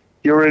expect.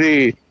 He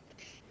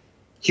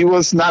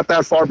was not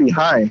that far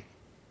behind.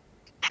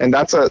 And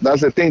that's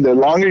the thing. The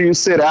longer you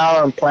sit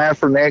out and plan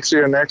for next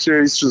year,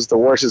 it's just the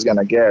worse it's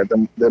gonna get.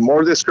 The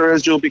more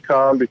discouraged you'll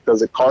become, because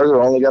the cars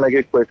are only gonna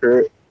get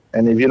quicker.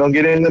 And if you don't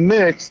get in the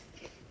mix,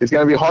 it's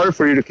going to be hard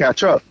for you to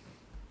catch up,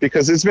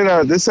 because this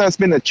has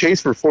been a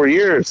chase for 4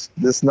 years.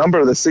 This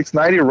number, the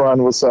 690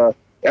 run, was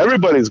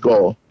everybody's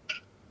goal.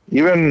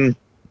 Even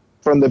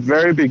from the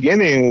very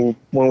beginning,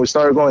 when we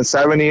started going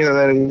 70s, and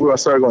then we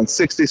started going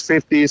 60s,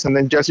 50s, and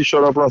then Jesse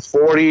showed up around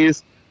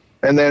 40s,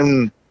 and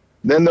then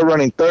they're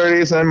running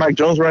 30s, and then Mike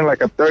Jones running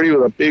like a 30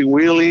 with a big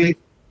wheelie,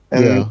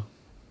 and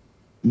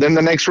then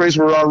the next race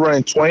we're all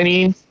running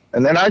 20s,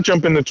 and then I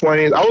jump in the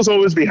 20s. I was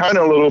always behind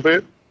a little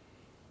bit.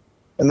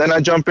 And then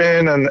I jump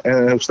in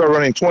and start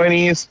running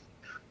 20s.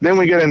 Then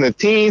we get in the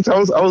teens.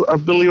 I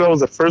believe I was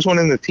the first one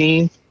in the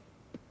teens.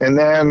 And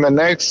then the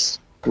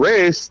next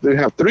race, they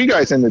have 3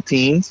 guys in the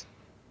teens.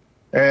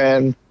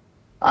 And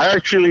I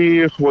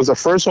actually was the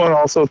first one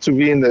also to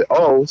be in the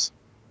O's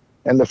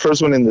and the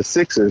first one in the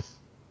 6s.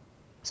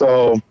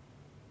 So,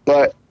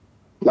 but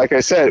like I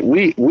said,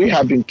 we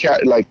have been,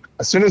 like,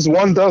 as soon as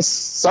one does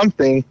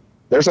something,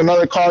 there's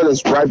another car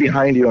that's right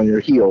behind you on your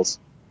heels.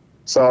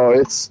 So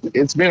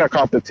it's been a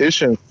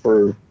competition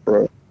for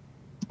the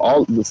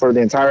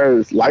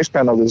entire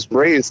lifespan of this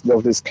race,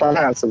 of this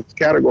class, of this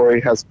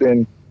category, has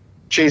been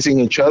chasing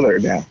each other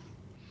now.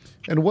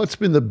 And what's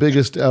been the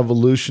biggest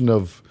evolution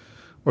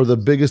or the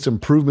biggest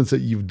improvements that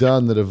you've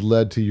done that have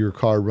led to your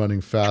car running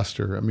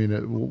faster? I mean,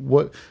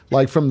 what,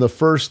 like, from the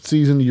first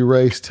season you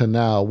raced to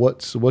now,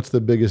 what's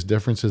the biggest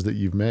differences that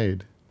you've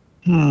made?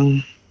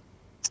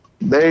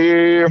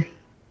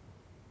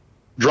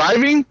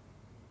 Driving.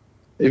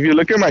 If you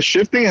look at my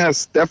shifting, it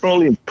has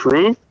definitely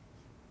improved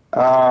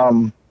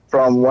from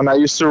when I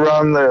used to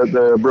run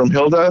the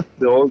Broomhilda,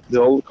 the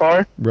old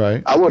car.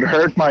 Right. I would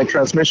hurt my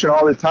transmission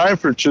all the time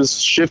for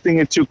just shifting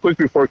it too quick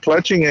before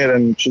clutching it,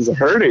 and just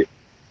hurt it.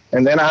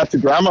 And then I had to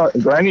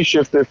granny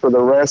shift it for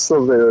the rest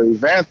of the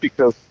event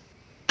because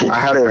I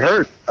had it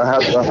hurt. I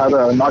had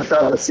to knock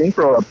out a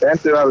synchro, I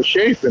bent it out of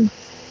shape, and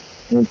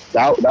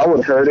that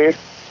would hurt it.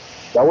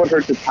 That would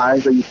hurt the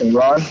times that you can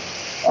run.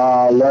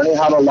 Learning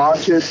how to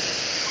launch it.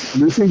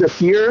 Losing the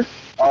fear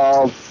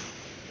of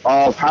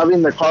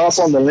having the car up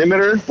on the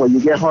limiter where you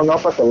get hung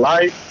up at the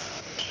light.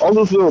 All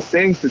those little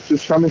things that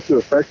just come into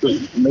effect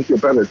to make you a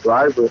better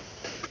driver.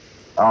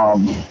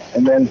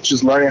 And then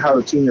just learning how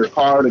to tune your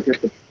car to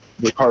get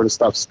the car to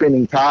stop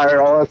spinning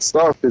tire, all that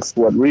stuff is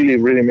what really,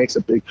 really makes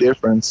a big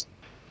difference.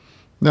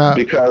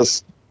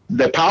 Because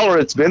the power,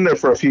 it's been there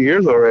for a few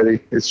years already.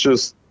 It's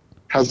just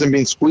hasn't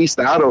been squeezed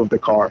out of the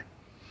car.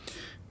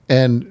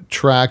 And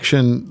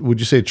traction, would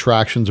you say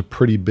traction's a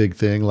pretty big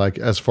thing, like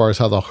as far as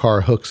how the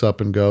car hooks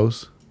up and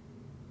goes?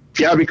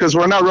 Yeah, because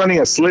we're not running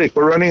a slick.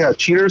 We're running a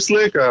cheater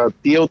slick, a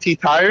DOT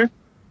tire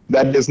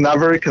that is not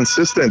very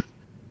consistent.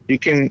 You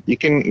can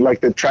like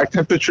the track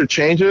temperature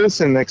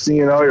changes, and next thing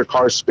you know, your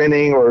car's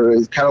spinning, or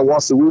it kind of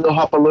wants to wheel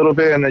hop a little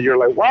bit, and then you're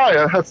like, wow,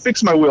 I have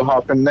fixed my wheel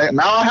hop, and now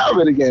I have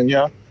it again,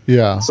 yeah.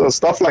 Yeah. So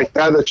stuff like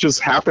that just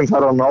happens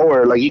out of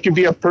nowhere. Like, you can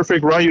be a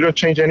perfect run, you don't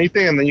change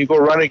anything, and then you go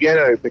run again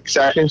at the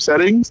exact same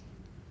settings,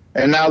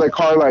 and now the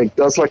car like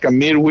does like a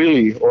mid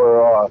wheelie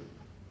or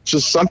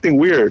just something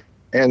weird,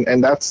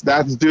 and that's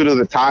due to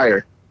the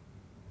tire.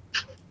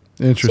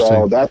 Interesting.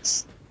 So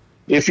that's,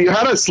 if you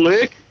had a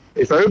slick,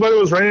 if everybody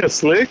was running a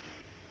slick,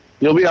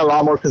 you'll be a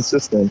lot more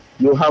consistent.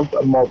 You'll have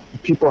more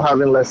people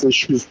having less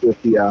issues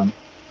with the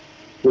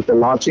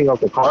launching of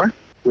the car,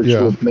 which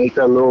would make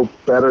a little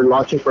better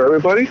launching for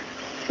everybody.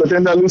 But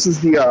then that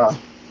loses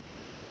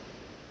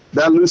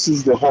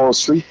the whole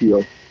street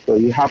feel. So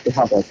you have to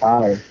have a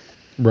tire.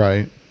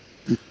 Right.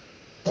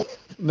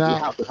 Now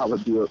you have to have a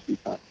DOT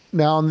tire.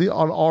 Now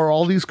are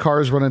all these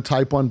cars running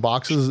Type 1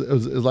 boxes?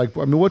 Is like,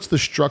 I mean, what's the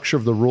structure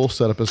of the rule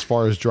setup as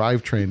far as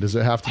drivetrain? Does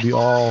it have to be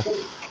all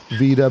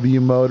VW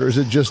motor? Is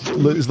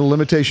the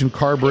limitation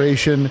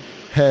carburation,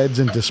 heads,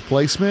 and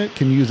displacement?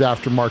 Can you use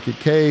aftermarket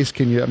case?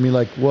 Can you, I mean,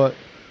 like, what?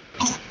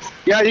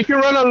 Yeah, you can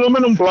run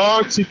aluminum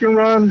blocks. You can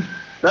run.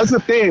 That's the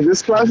thing.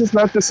 This class is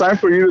not designed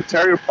for you to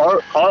tear your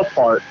car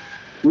apart.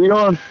 We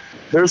don't.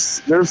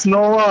 There's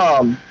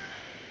no.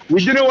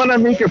 We didn't want to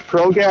make a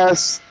pro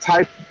gas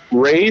type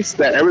race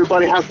that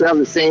everybody has to have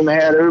the same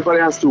head, everybody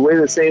has to weigh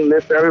the same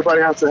lift, everybody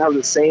has to have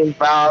the same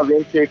valve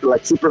intake,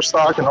 like super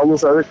stock and all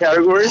those other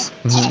categories.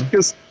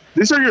 Because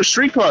these are your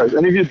street cars,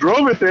 and if you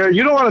drove it there,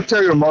 you don't want to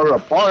tear your motor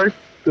apart.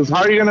 Because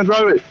how are you going to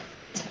drive it?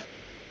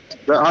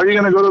 How are you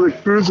going to go to the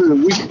cruises?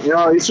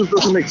 It just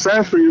doesn't make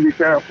sense for you to be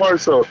tearing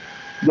apart. So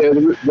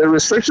the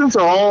restrictions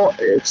are all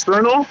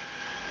external.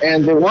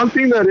 And the one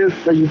thing that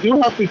you do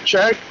have to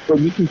check, but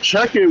you can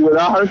check it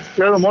without having to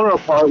tear the motor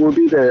apart, will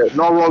be the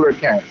no roller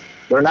cams.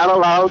 They're not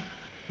allowed.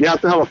 You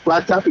have to have a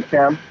flat tapping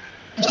cam.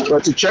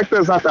 But to check that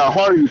it's not that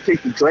hard, you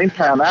take the drain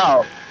pan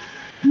out.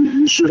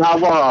 You should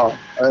have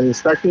an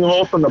inspecting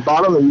hole from the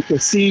bottom that you can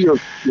see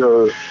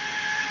that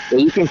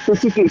you can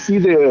physically see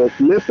the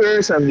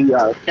lifters and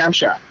the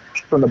camshaft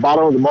from the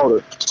bottom of the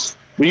motor.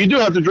 But you do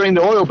have to drain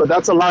the oil, but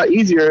that's a lot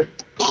easier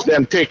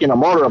than taking a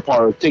motor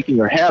apart or taking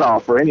your head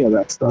off or any of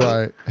that stuff.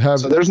 Right.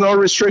 So there's no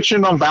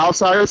restriction on valve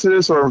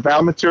sizes or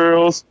valve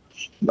materials.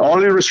 The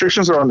only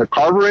restrictions are on the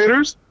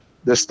carburetors,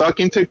 the stock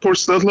intake port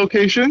stud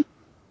location,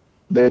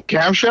 the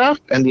camshaft,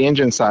 and the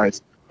engine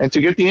size. And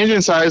to get the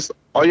engine size,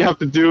 all you have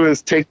to do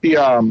is take the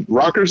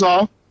rockers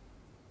off,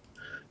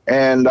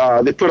 and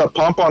they put a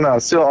pump on a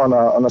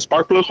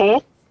spark plug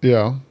hole.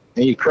 Yeah.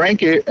 And you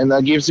crank it, and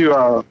that gives you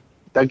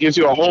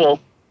a hole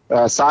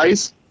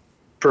size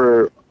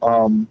per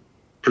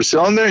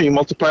cylinder. You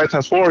multiply it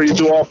times 4, you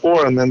do all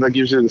 4, and then that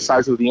gives you the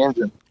size of the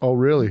engine. Oh,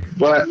 really?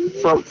 But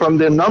from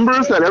the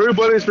numbers that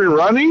everybody's been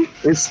running,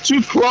 it's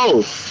too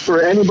close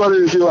for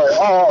anybody to be like,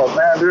 oh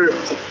man,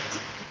 they're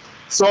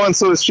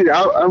so-and-so is cheating.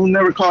 I would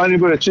never call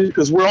anybody cheating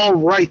because we're all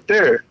right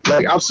there.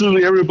 Like,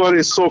 absolutely everybody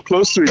is so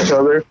close to each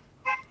other.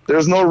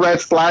 There's no red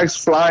flags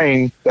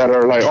flying that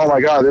are like, oh my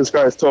God, this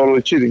guy is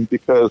totally cheating,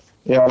 because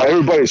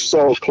everybody's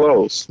so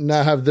close.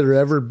 Now, have there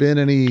ever been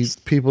any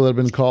people that have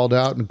been called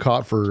out and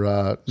caught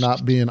for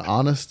not being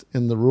honest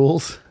in the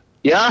rules?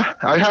 Yeah,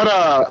 I had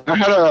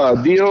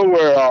a deal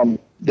where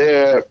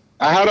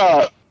I had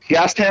a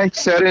gas tank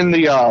set in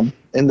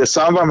the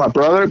sun by my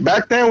brother.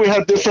 Back then we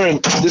had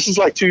different. This is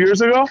like 2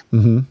 years ago,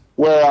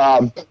 where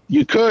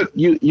you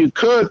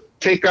could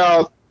take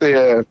out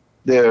the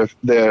fuel.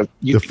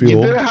 You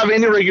didn't have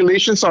any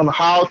regulations on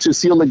how to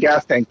seal the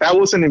gas tank. That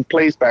wasn't in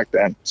place back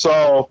then.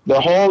 So the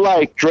whole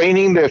like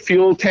draining the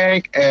fuel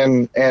tank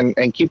and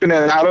keeping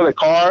it out of the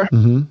car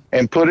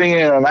and putting it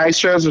in an ice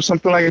chest or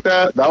something like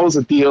that, that was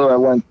a deal that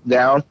went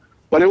down.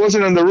 But it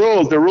wasn't in the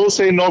rules. The rules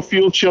say no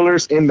fuel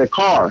chillers in the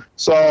car.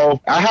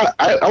 So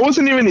I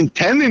wasn't even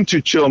intending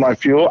to chill my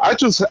fuel. I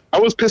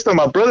was pissed at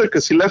my brother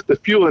because he left the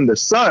fuel in the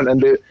sun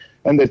and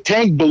the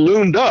tank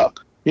ballooned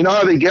up. You know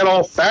how they get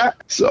all fat?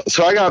 So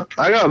I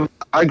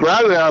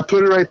grabbed it and I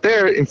put it right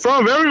there in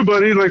front of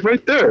everybody, like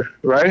right there,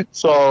 right?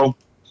 So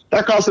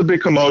that caused a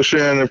big commotion,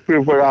 and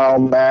people got all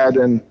mad,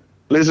 and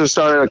Blizzard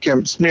started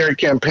a smear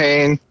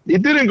campaign.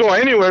 It didn't go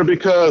anywhere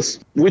because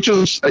we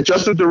just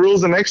adjusted the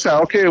rules the next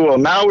time. Okay, well,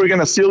 now we're going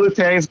to seal the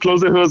tanks,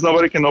 close the hoods,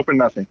 nobody can open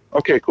nothing.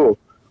 Okay, cool.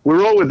 We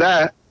roll with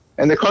that,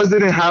 and the cars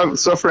didn't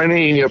suffer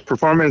any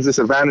performance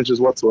disadvantages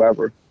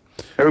whatsoever.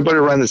 Everybody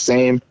ran the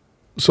same.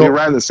 So they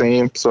ran the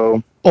same,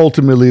 so...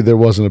 Ultimately, there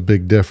wasn't a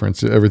big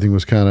difference. Everything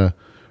was kind of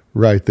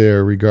right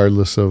there,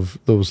 regardless of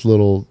those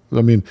little.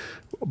 I mean,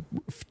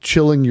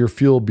 chilling your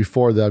fuel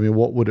before that. I mean,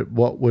 what would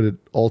it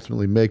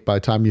ultimately make by the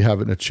time you have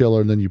it in a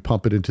chiller and then you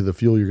pump it into the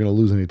fuel? You're going to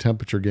lose any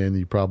temperature gain that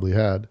you probably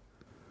had.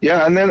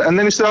 Yeah, and then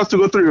you still have to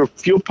go through your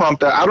fuel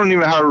pump. That I don't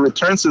even have a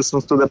return system,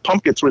 so the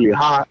pump gets really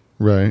hot.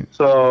 Right.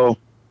 So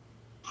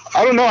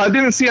I don't know. I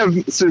didn't see a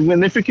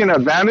significant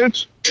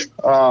advantage.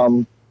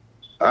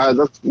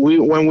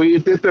 When we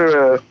did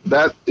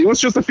that, it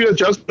was just a few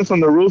adjustments on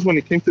the rules when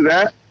it came to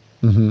that.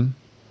 We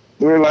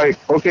were like,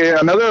 okay,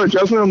 another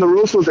adjustment on the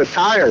rules was the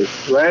tires,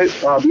 right?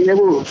 Being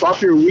able to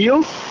swap your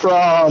wheels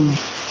from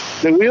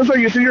the wheels that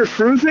you do your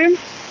cruising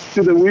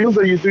to the wheels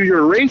that you do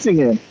your racing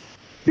in.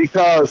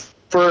 Because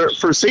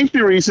for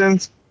safety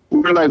reasons,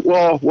 we were like,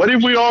 well, what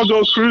if we all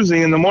go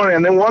cruising in the morning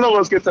and then one of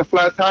us gets a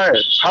flat tire?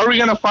 How are we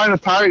going to find a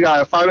tire guy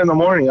at 5 a.m.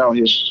 out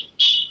here?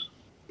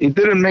 It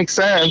didn't make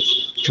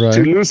sense. Right.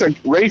 To lose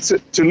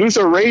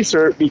a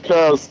racer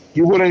because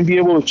you wouldn't be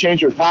able to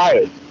change your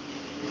tires.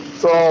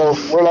 So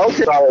we're like,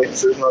 okay,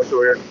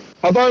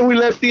 how about we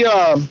let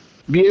the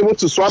be able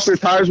to swap your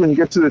tires when you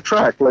get to the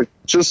track, like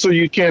just so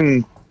you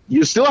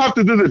still have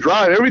to do the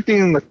drive. Everything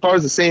in the car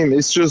is the same.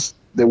 It's just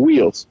the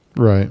wheels.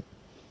 Right.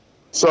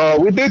 So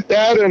we did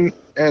that,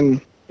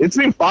 and it's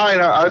been fine.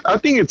 I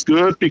think it's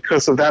good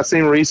because of that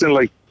same reason.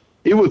 Like,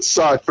 it would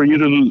suck for you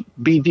to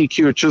be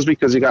DQ'd just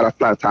because you got a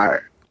flat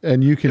tire.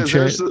 And you can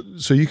change,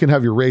 so you can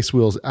have your race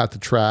wheels at the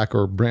track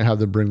or have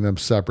them bring them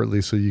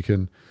separately, so you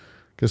can,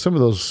 because some of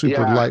those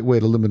super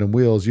lightweight aluminum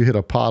wheels, you hit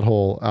a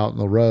pothole out in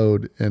the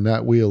road and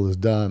that wheel is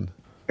done.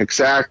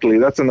 Exactly.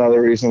 That's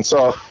another reason.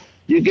 So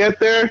you get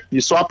there,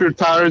 you swap your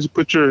tires, you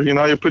put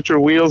your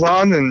wheels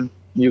on, and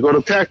you go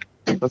to tech.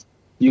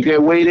 You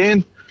get weighed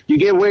in. You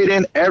get weighed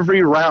in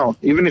every round,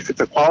 even if it's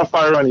a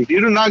qualifier run. If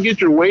you do not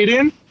get your weight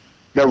in,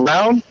 the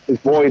round is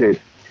voided.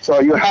 So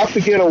you have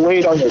to get a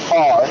weight on your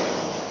car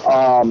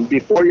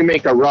before you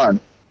make a run.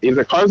 If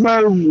the car's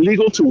not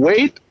legal to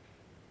weight,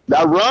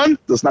 that run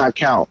does not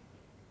count.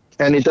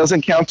 And it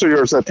doesn't count to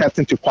your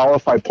attempting to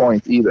qualify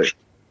points either.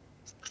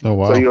 Oh,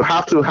 wow. So you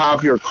have to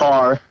have your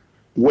car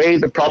weigh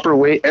the proper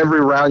weight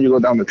every round you go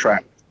down the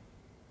track.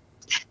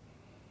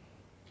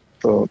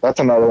 So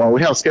that's another one.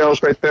 We have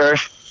scales right there.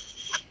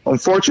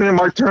 Unfortunately,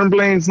 Mark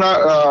Turnblade's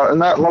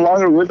no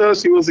longer with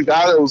us. He was the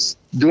guy that was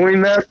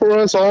doing that for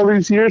us all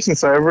these years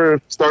since I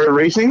ever started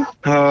racing.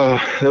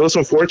 It was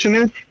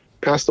unfortunate.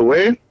 Passed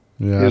away.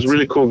 Yeah, he was a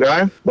really cool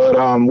guy.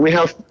 But we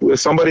have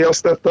somebody else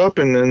stepped up,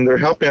 and they're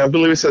helping. I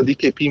believe it's a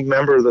DKP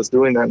member that's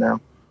doing that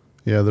now.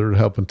 Yeah, they're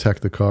helping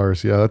tech the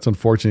cars. Yeah, that's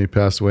unfortunate he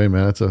passed away,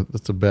 man.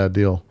 That's a bad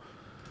deal.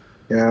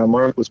 Yeah,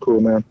 Mark was cool,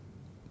 man.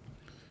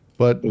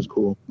 But it was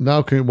cool.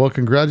 Now, well,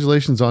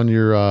 congratulations on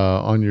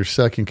your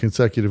second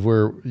consecutive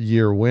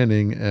year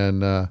winning,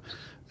 and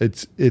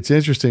it's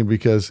interesting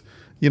because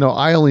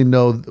I only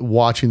know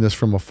watching this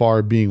from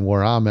afar, being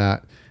where I'm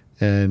at,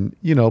 and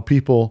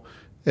people,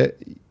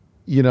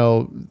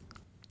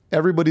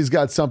 everybody's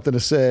got something to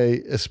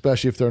say,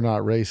 especially if they're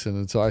not racing,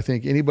 and so I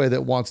think anybody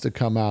that wants to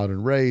come out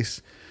and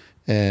race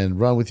and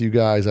run with you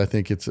guys, I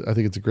think it's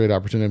a great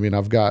opportunity. I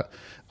mean,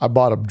 I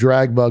bought a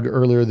drag bug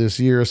earlier this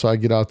year, so I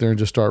get out there and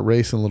just start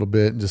racing a little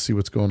bit and just see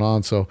what's going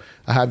on. So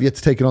I have yet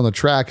to take it on the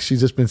track. She's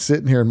just been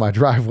sitting here in my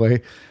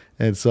driveway.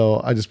 And so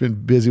I just been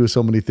busy with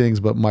so many things,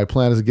 but my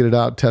plan is to get it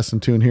out, test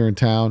and tune here in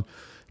town,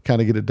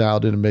 kind of get it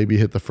dialed in and maybe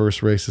hit the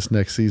first race this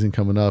next season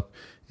coming up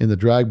in the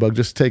drag bug,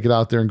 just take it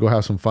out there and go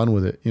have some fun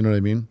with it. You know what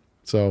I mean?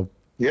 So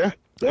yeah.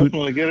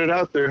 Definitely get it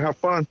out there. Have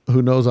fun.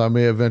 Who knows? I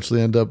may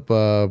eventually end up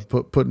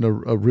putting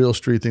a real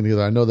street thing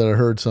together. I know that I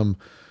heard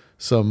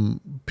some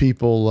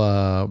people,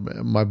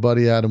 my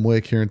buddy Adam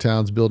Wick here in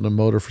town's building a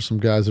motor for some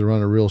guys that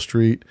run a real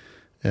street.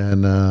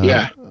 And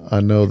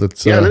I know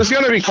that's... there's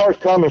going to be cars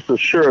coming for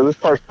sure. This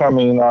car's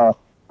coming.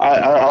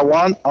 I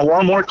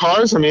want more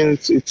cars. I mean,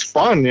 it's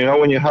fun,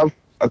 when you have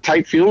a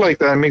tight field like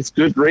that, it makes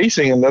good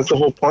racing, and that's the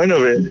whole point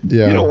of it.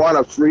 Yeah. You don't want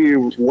a free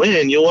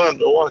win. You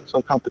want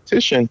some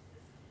competition.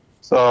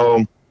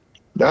 So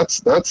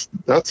that's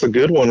a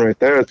good one right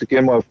there to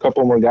get a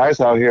couple more guys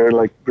out here,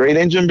 like great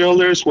engine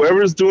builders,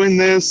 whoever's doing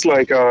this,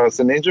 like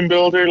as an engine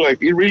builder,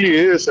 like it really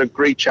is a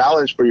great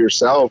challenge for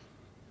yourself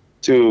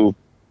to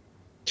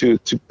try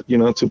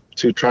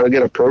to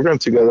get a program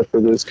together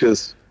for this,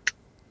 because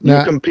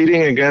you're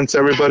competing against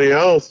everybody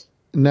else.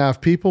 Now,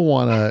 if people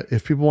want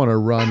to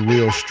run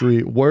real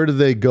street, where do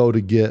they go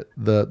to get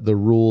the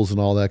rules and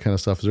all that kind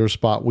of stuff? Is there a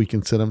spot we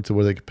can send them to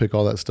where they can pick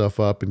all that stuff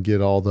up and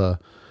get all the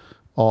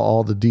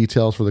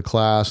details for the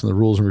class and the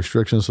rules and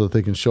restrictions so that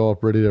they can show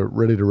up ready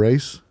to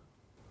race?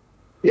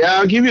 Yeah,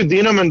 I'll give you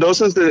Dino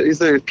Mendoza is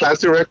the class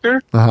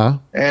director.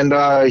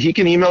 And he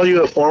can email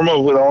you a form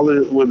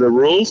with the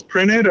rules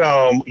printed.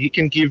 He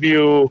can give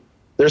you.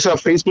 There's a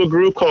Facebook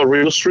group called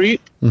Real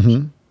Street.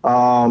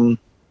 Mm-hmm.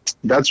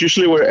 That's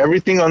usually where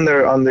everything on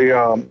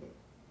the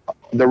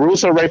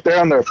rules are right there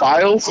on their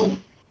files.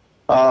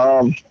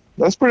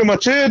 That's pretty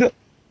much it.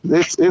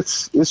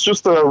 It's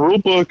just a rule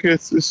book.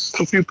 It's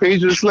a few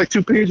pages, like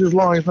 2 pages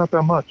long. It's not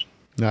that much.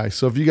 Nice.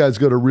 So if you guys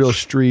go to Real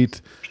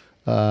Street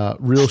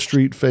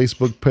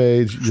Facebook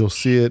page, you'll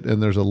see it,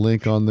 and there's a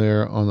link on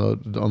there on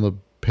the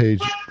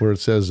page where it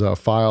says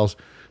files.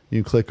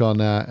 You can click on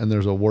that, and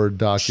there's a Word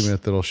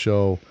document that'll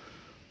show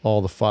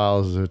all the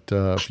files that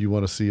if you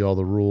want to see all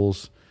the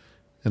rules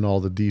and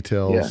all the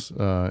details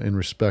in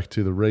respect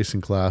to the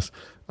racing class.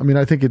 I mean,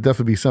 I think it'd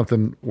definitely be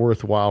something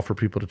worthwhile for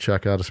people to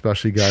check out,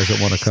 especially guys that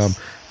want to come,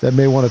 that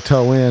may want to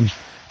tow in.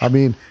 I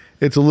mean,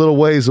 it's a little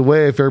ways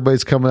away if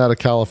everybody's coming out of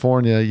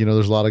California.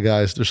 There's a lot of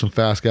guys. There's some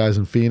fast guys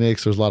in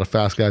Phoenix. There's a lot of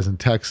fast guys in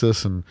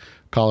Texas and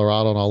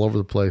Colorado and all over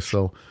the place.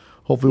 So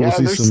hopefully we'll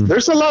see some.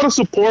 There's a lot of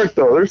support,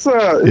 though.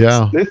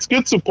 It's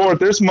good support.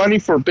 There's money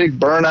for big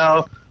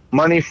burnout,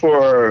 money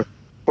for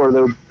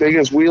the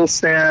biggest wheel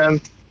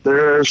stand.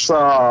 There's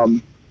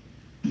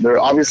there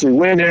obviously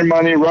winner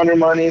money, runner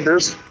money.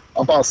 There's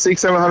about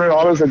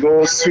 $600-700 that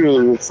goes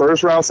to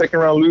first round, second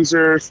round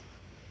losers.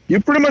 You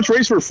pretty much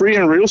race for free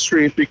in Real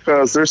Street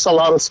because there's a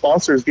lot of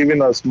sponsors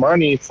giving us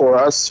money for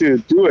us to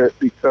do it,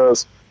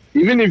 because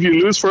even if you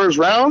lose first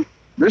round,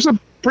 there's a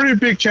pretty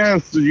big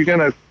chance that you're going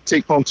to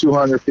take home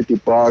 $250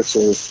 or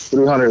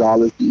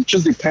 $300. It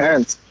just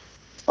depends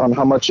on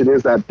how much it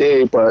is that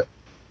day. But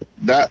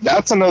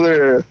that's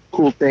another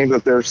cool thing,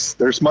 that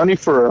there's money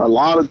for a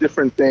lot of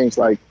different things,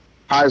 like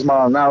highest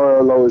mile an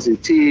hour, lowest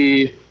ET,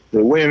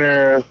 the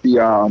winner,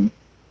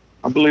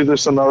 I believe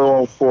there's another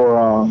one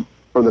for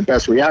the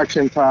best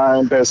reaction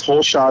time, best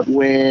whole shot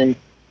win,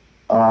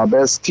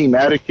 best team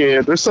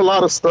etiquette. There's a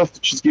lot of stuff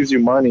that just gives you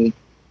money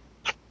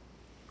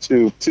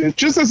to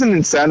just as an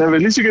incentive.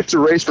 At least you get to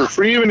race for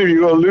free, even if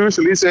you go lose.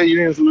 At least you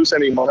didn't lose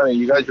any money.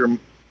 You got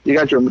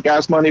your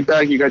gas money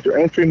back. You got your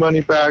entry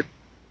money back,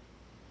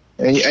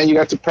 and you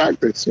got to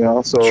practice.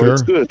 So Sure.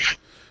 It's good.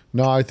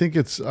 No, I think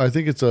it's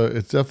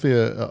definitely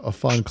a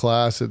fun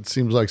class. It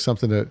seems like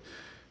something that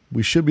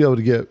we should be able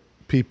to get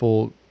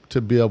people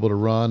to be able to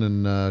run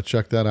and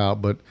check that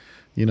out. But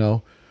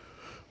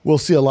we'll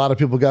see. A lot of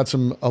people got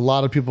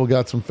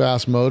some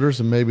fast motors,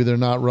 and maybe they're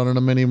not running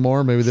them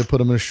anymore. Maybe they put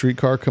them in a street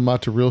car, come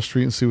out to Real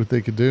Street, and see what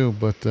they could do.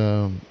 But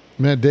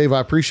man, Dave, I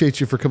appreciate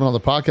you for coming on the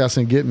podcast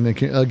and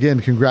again,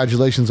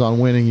 congratulations on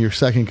winning your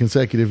second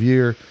consecutive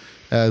year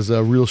as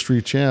a Real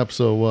Street champ.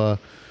 So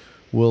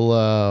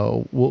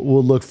we'll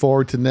look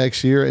forward to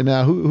next year. And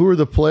now, who are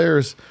the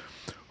players?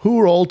 Who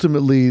are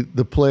ultimately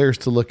the players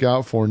to look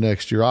out for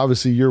next year?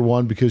 Obviously, you're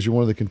one because you're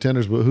one of the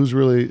contenders. But who's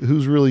really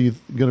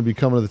going to be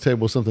coming to the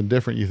table with something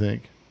different, you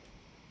think?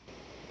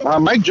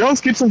 Mike Jones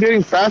keeps on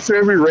getting faster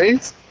every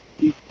race.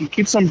 He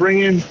keeps on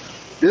bringing.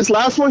 This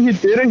last one he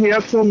didn't. He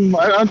had some.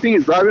 I don't think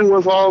his driving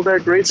was all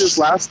that great this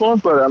last one,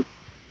 but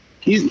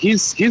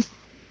he's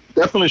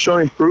definitely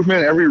showing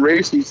improvement every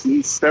race.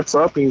 He steps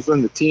up and he's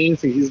in the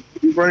teams. And he's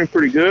running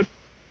pretty good.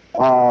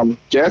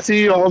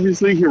 Jesse,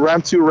 obviously, he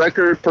ran 2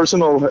 record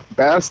personal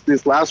best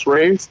this last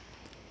race.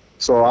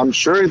 So I'm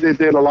sure they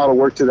did a lot of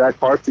work to that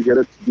car to get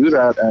it to do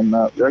that, and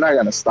they're not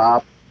going to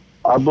stop.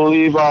 I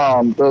believe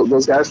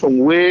those guys from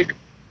WIC.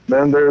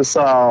 Then there's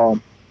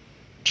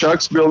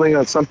Chuck's building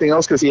on something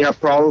else because he had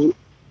problems.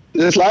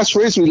 This last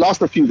race, we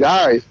lost a few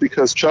guys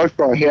because Chuck,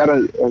 he had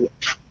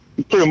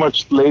he pretty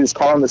much laid his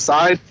car on the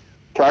side,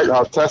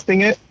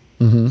 testing it.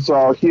 Mm-hmm.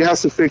 So he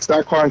has to fix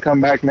that car and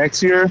come back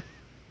next year.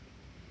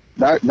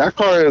 That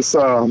car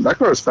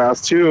is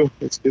fast too.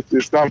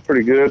 It's done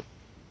pretty good.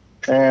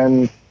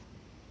 And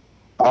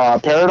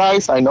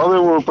Paradise, I know they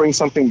will bring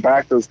something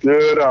back that's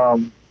good.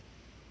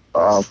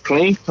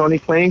 Tony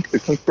Klink, the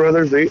Klink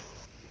brothers, they're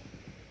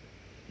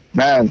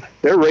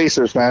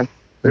racers, man.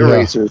 They're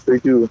racers. They're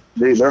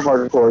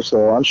hardcore.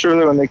 So I'm sure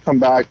that when they come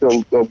back,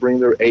 they'll bring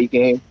their A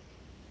game.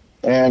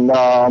 And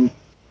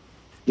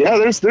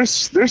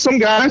there's some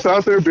guys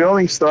out there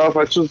building stuff.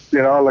 I just,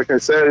 like I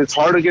said, it's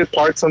hard to get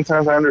parts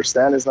sometimes. I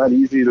understand it's not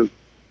easy to,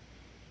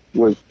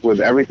 with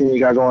everything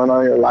you got going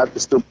on in your life, to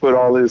still put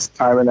all this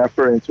time and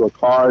effort into a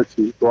car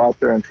to go out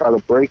there and try to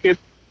break it.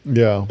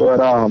 Yeah.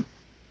 But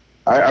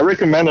I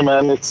recommend it,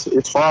 man.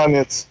 It's fun.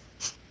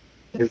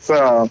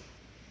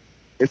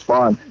 It's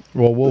fun.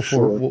 Well,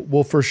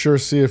 we'll for sure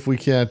see if we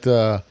can't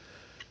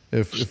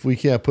if we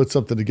can't put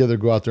something together,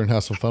 go out there and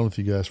have some fun with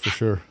you guys for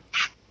sure.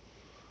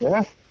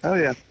 Yeah. Hell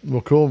yeah.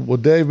 Well, cool. Well,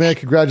 Dave, man,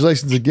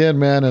 congratulations again,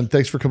 man, and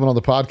thanks for coming on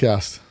the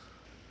podcast.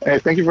 Hey,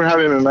 thank you for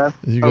having me, man.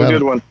 Have a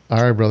good one.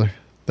 All right, brother.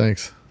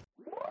 Thanks.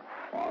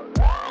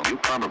 You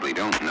probably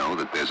don't know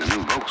that there's a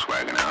new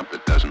Volkswagen out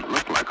that doesn't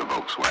look like a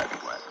Volkswagen.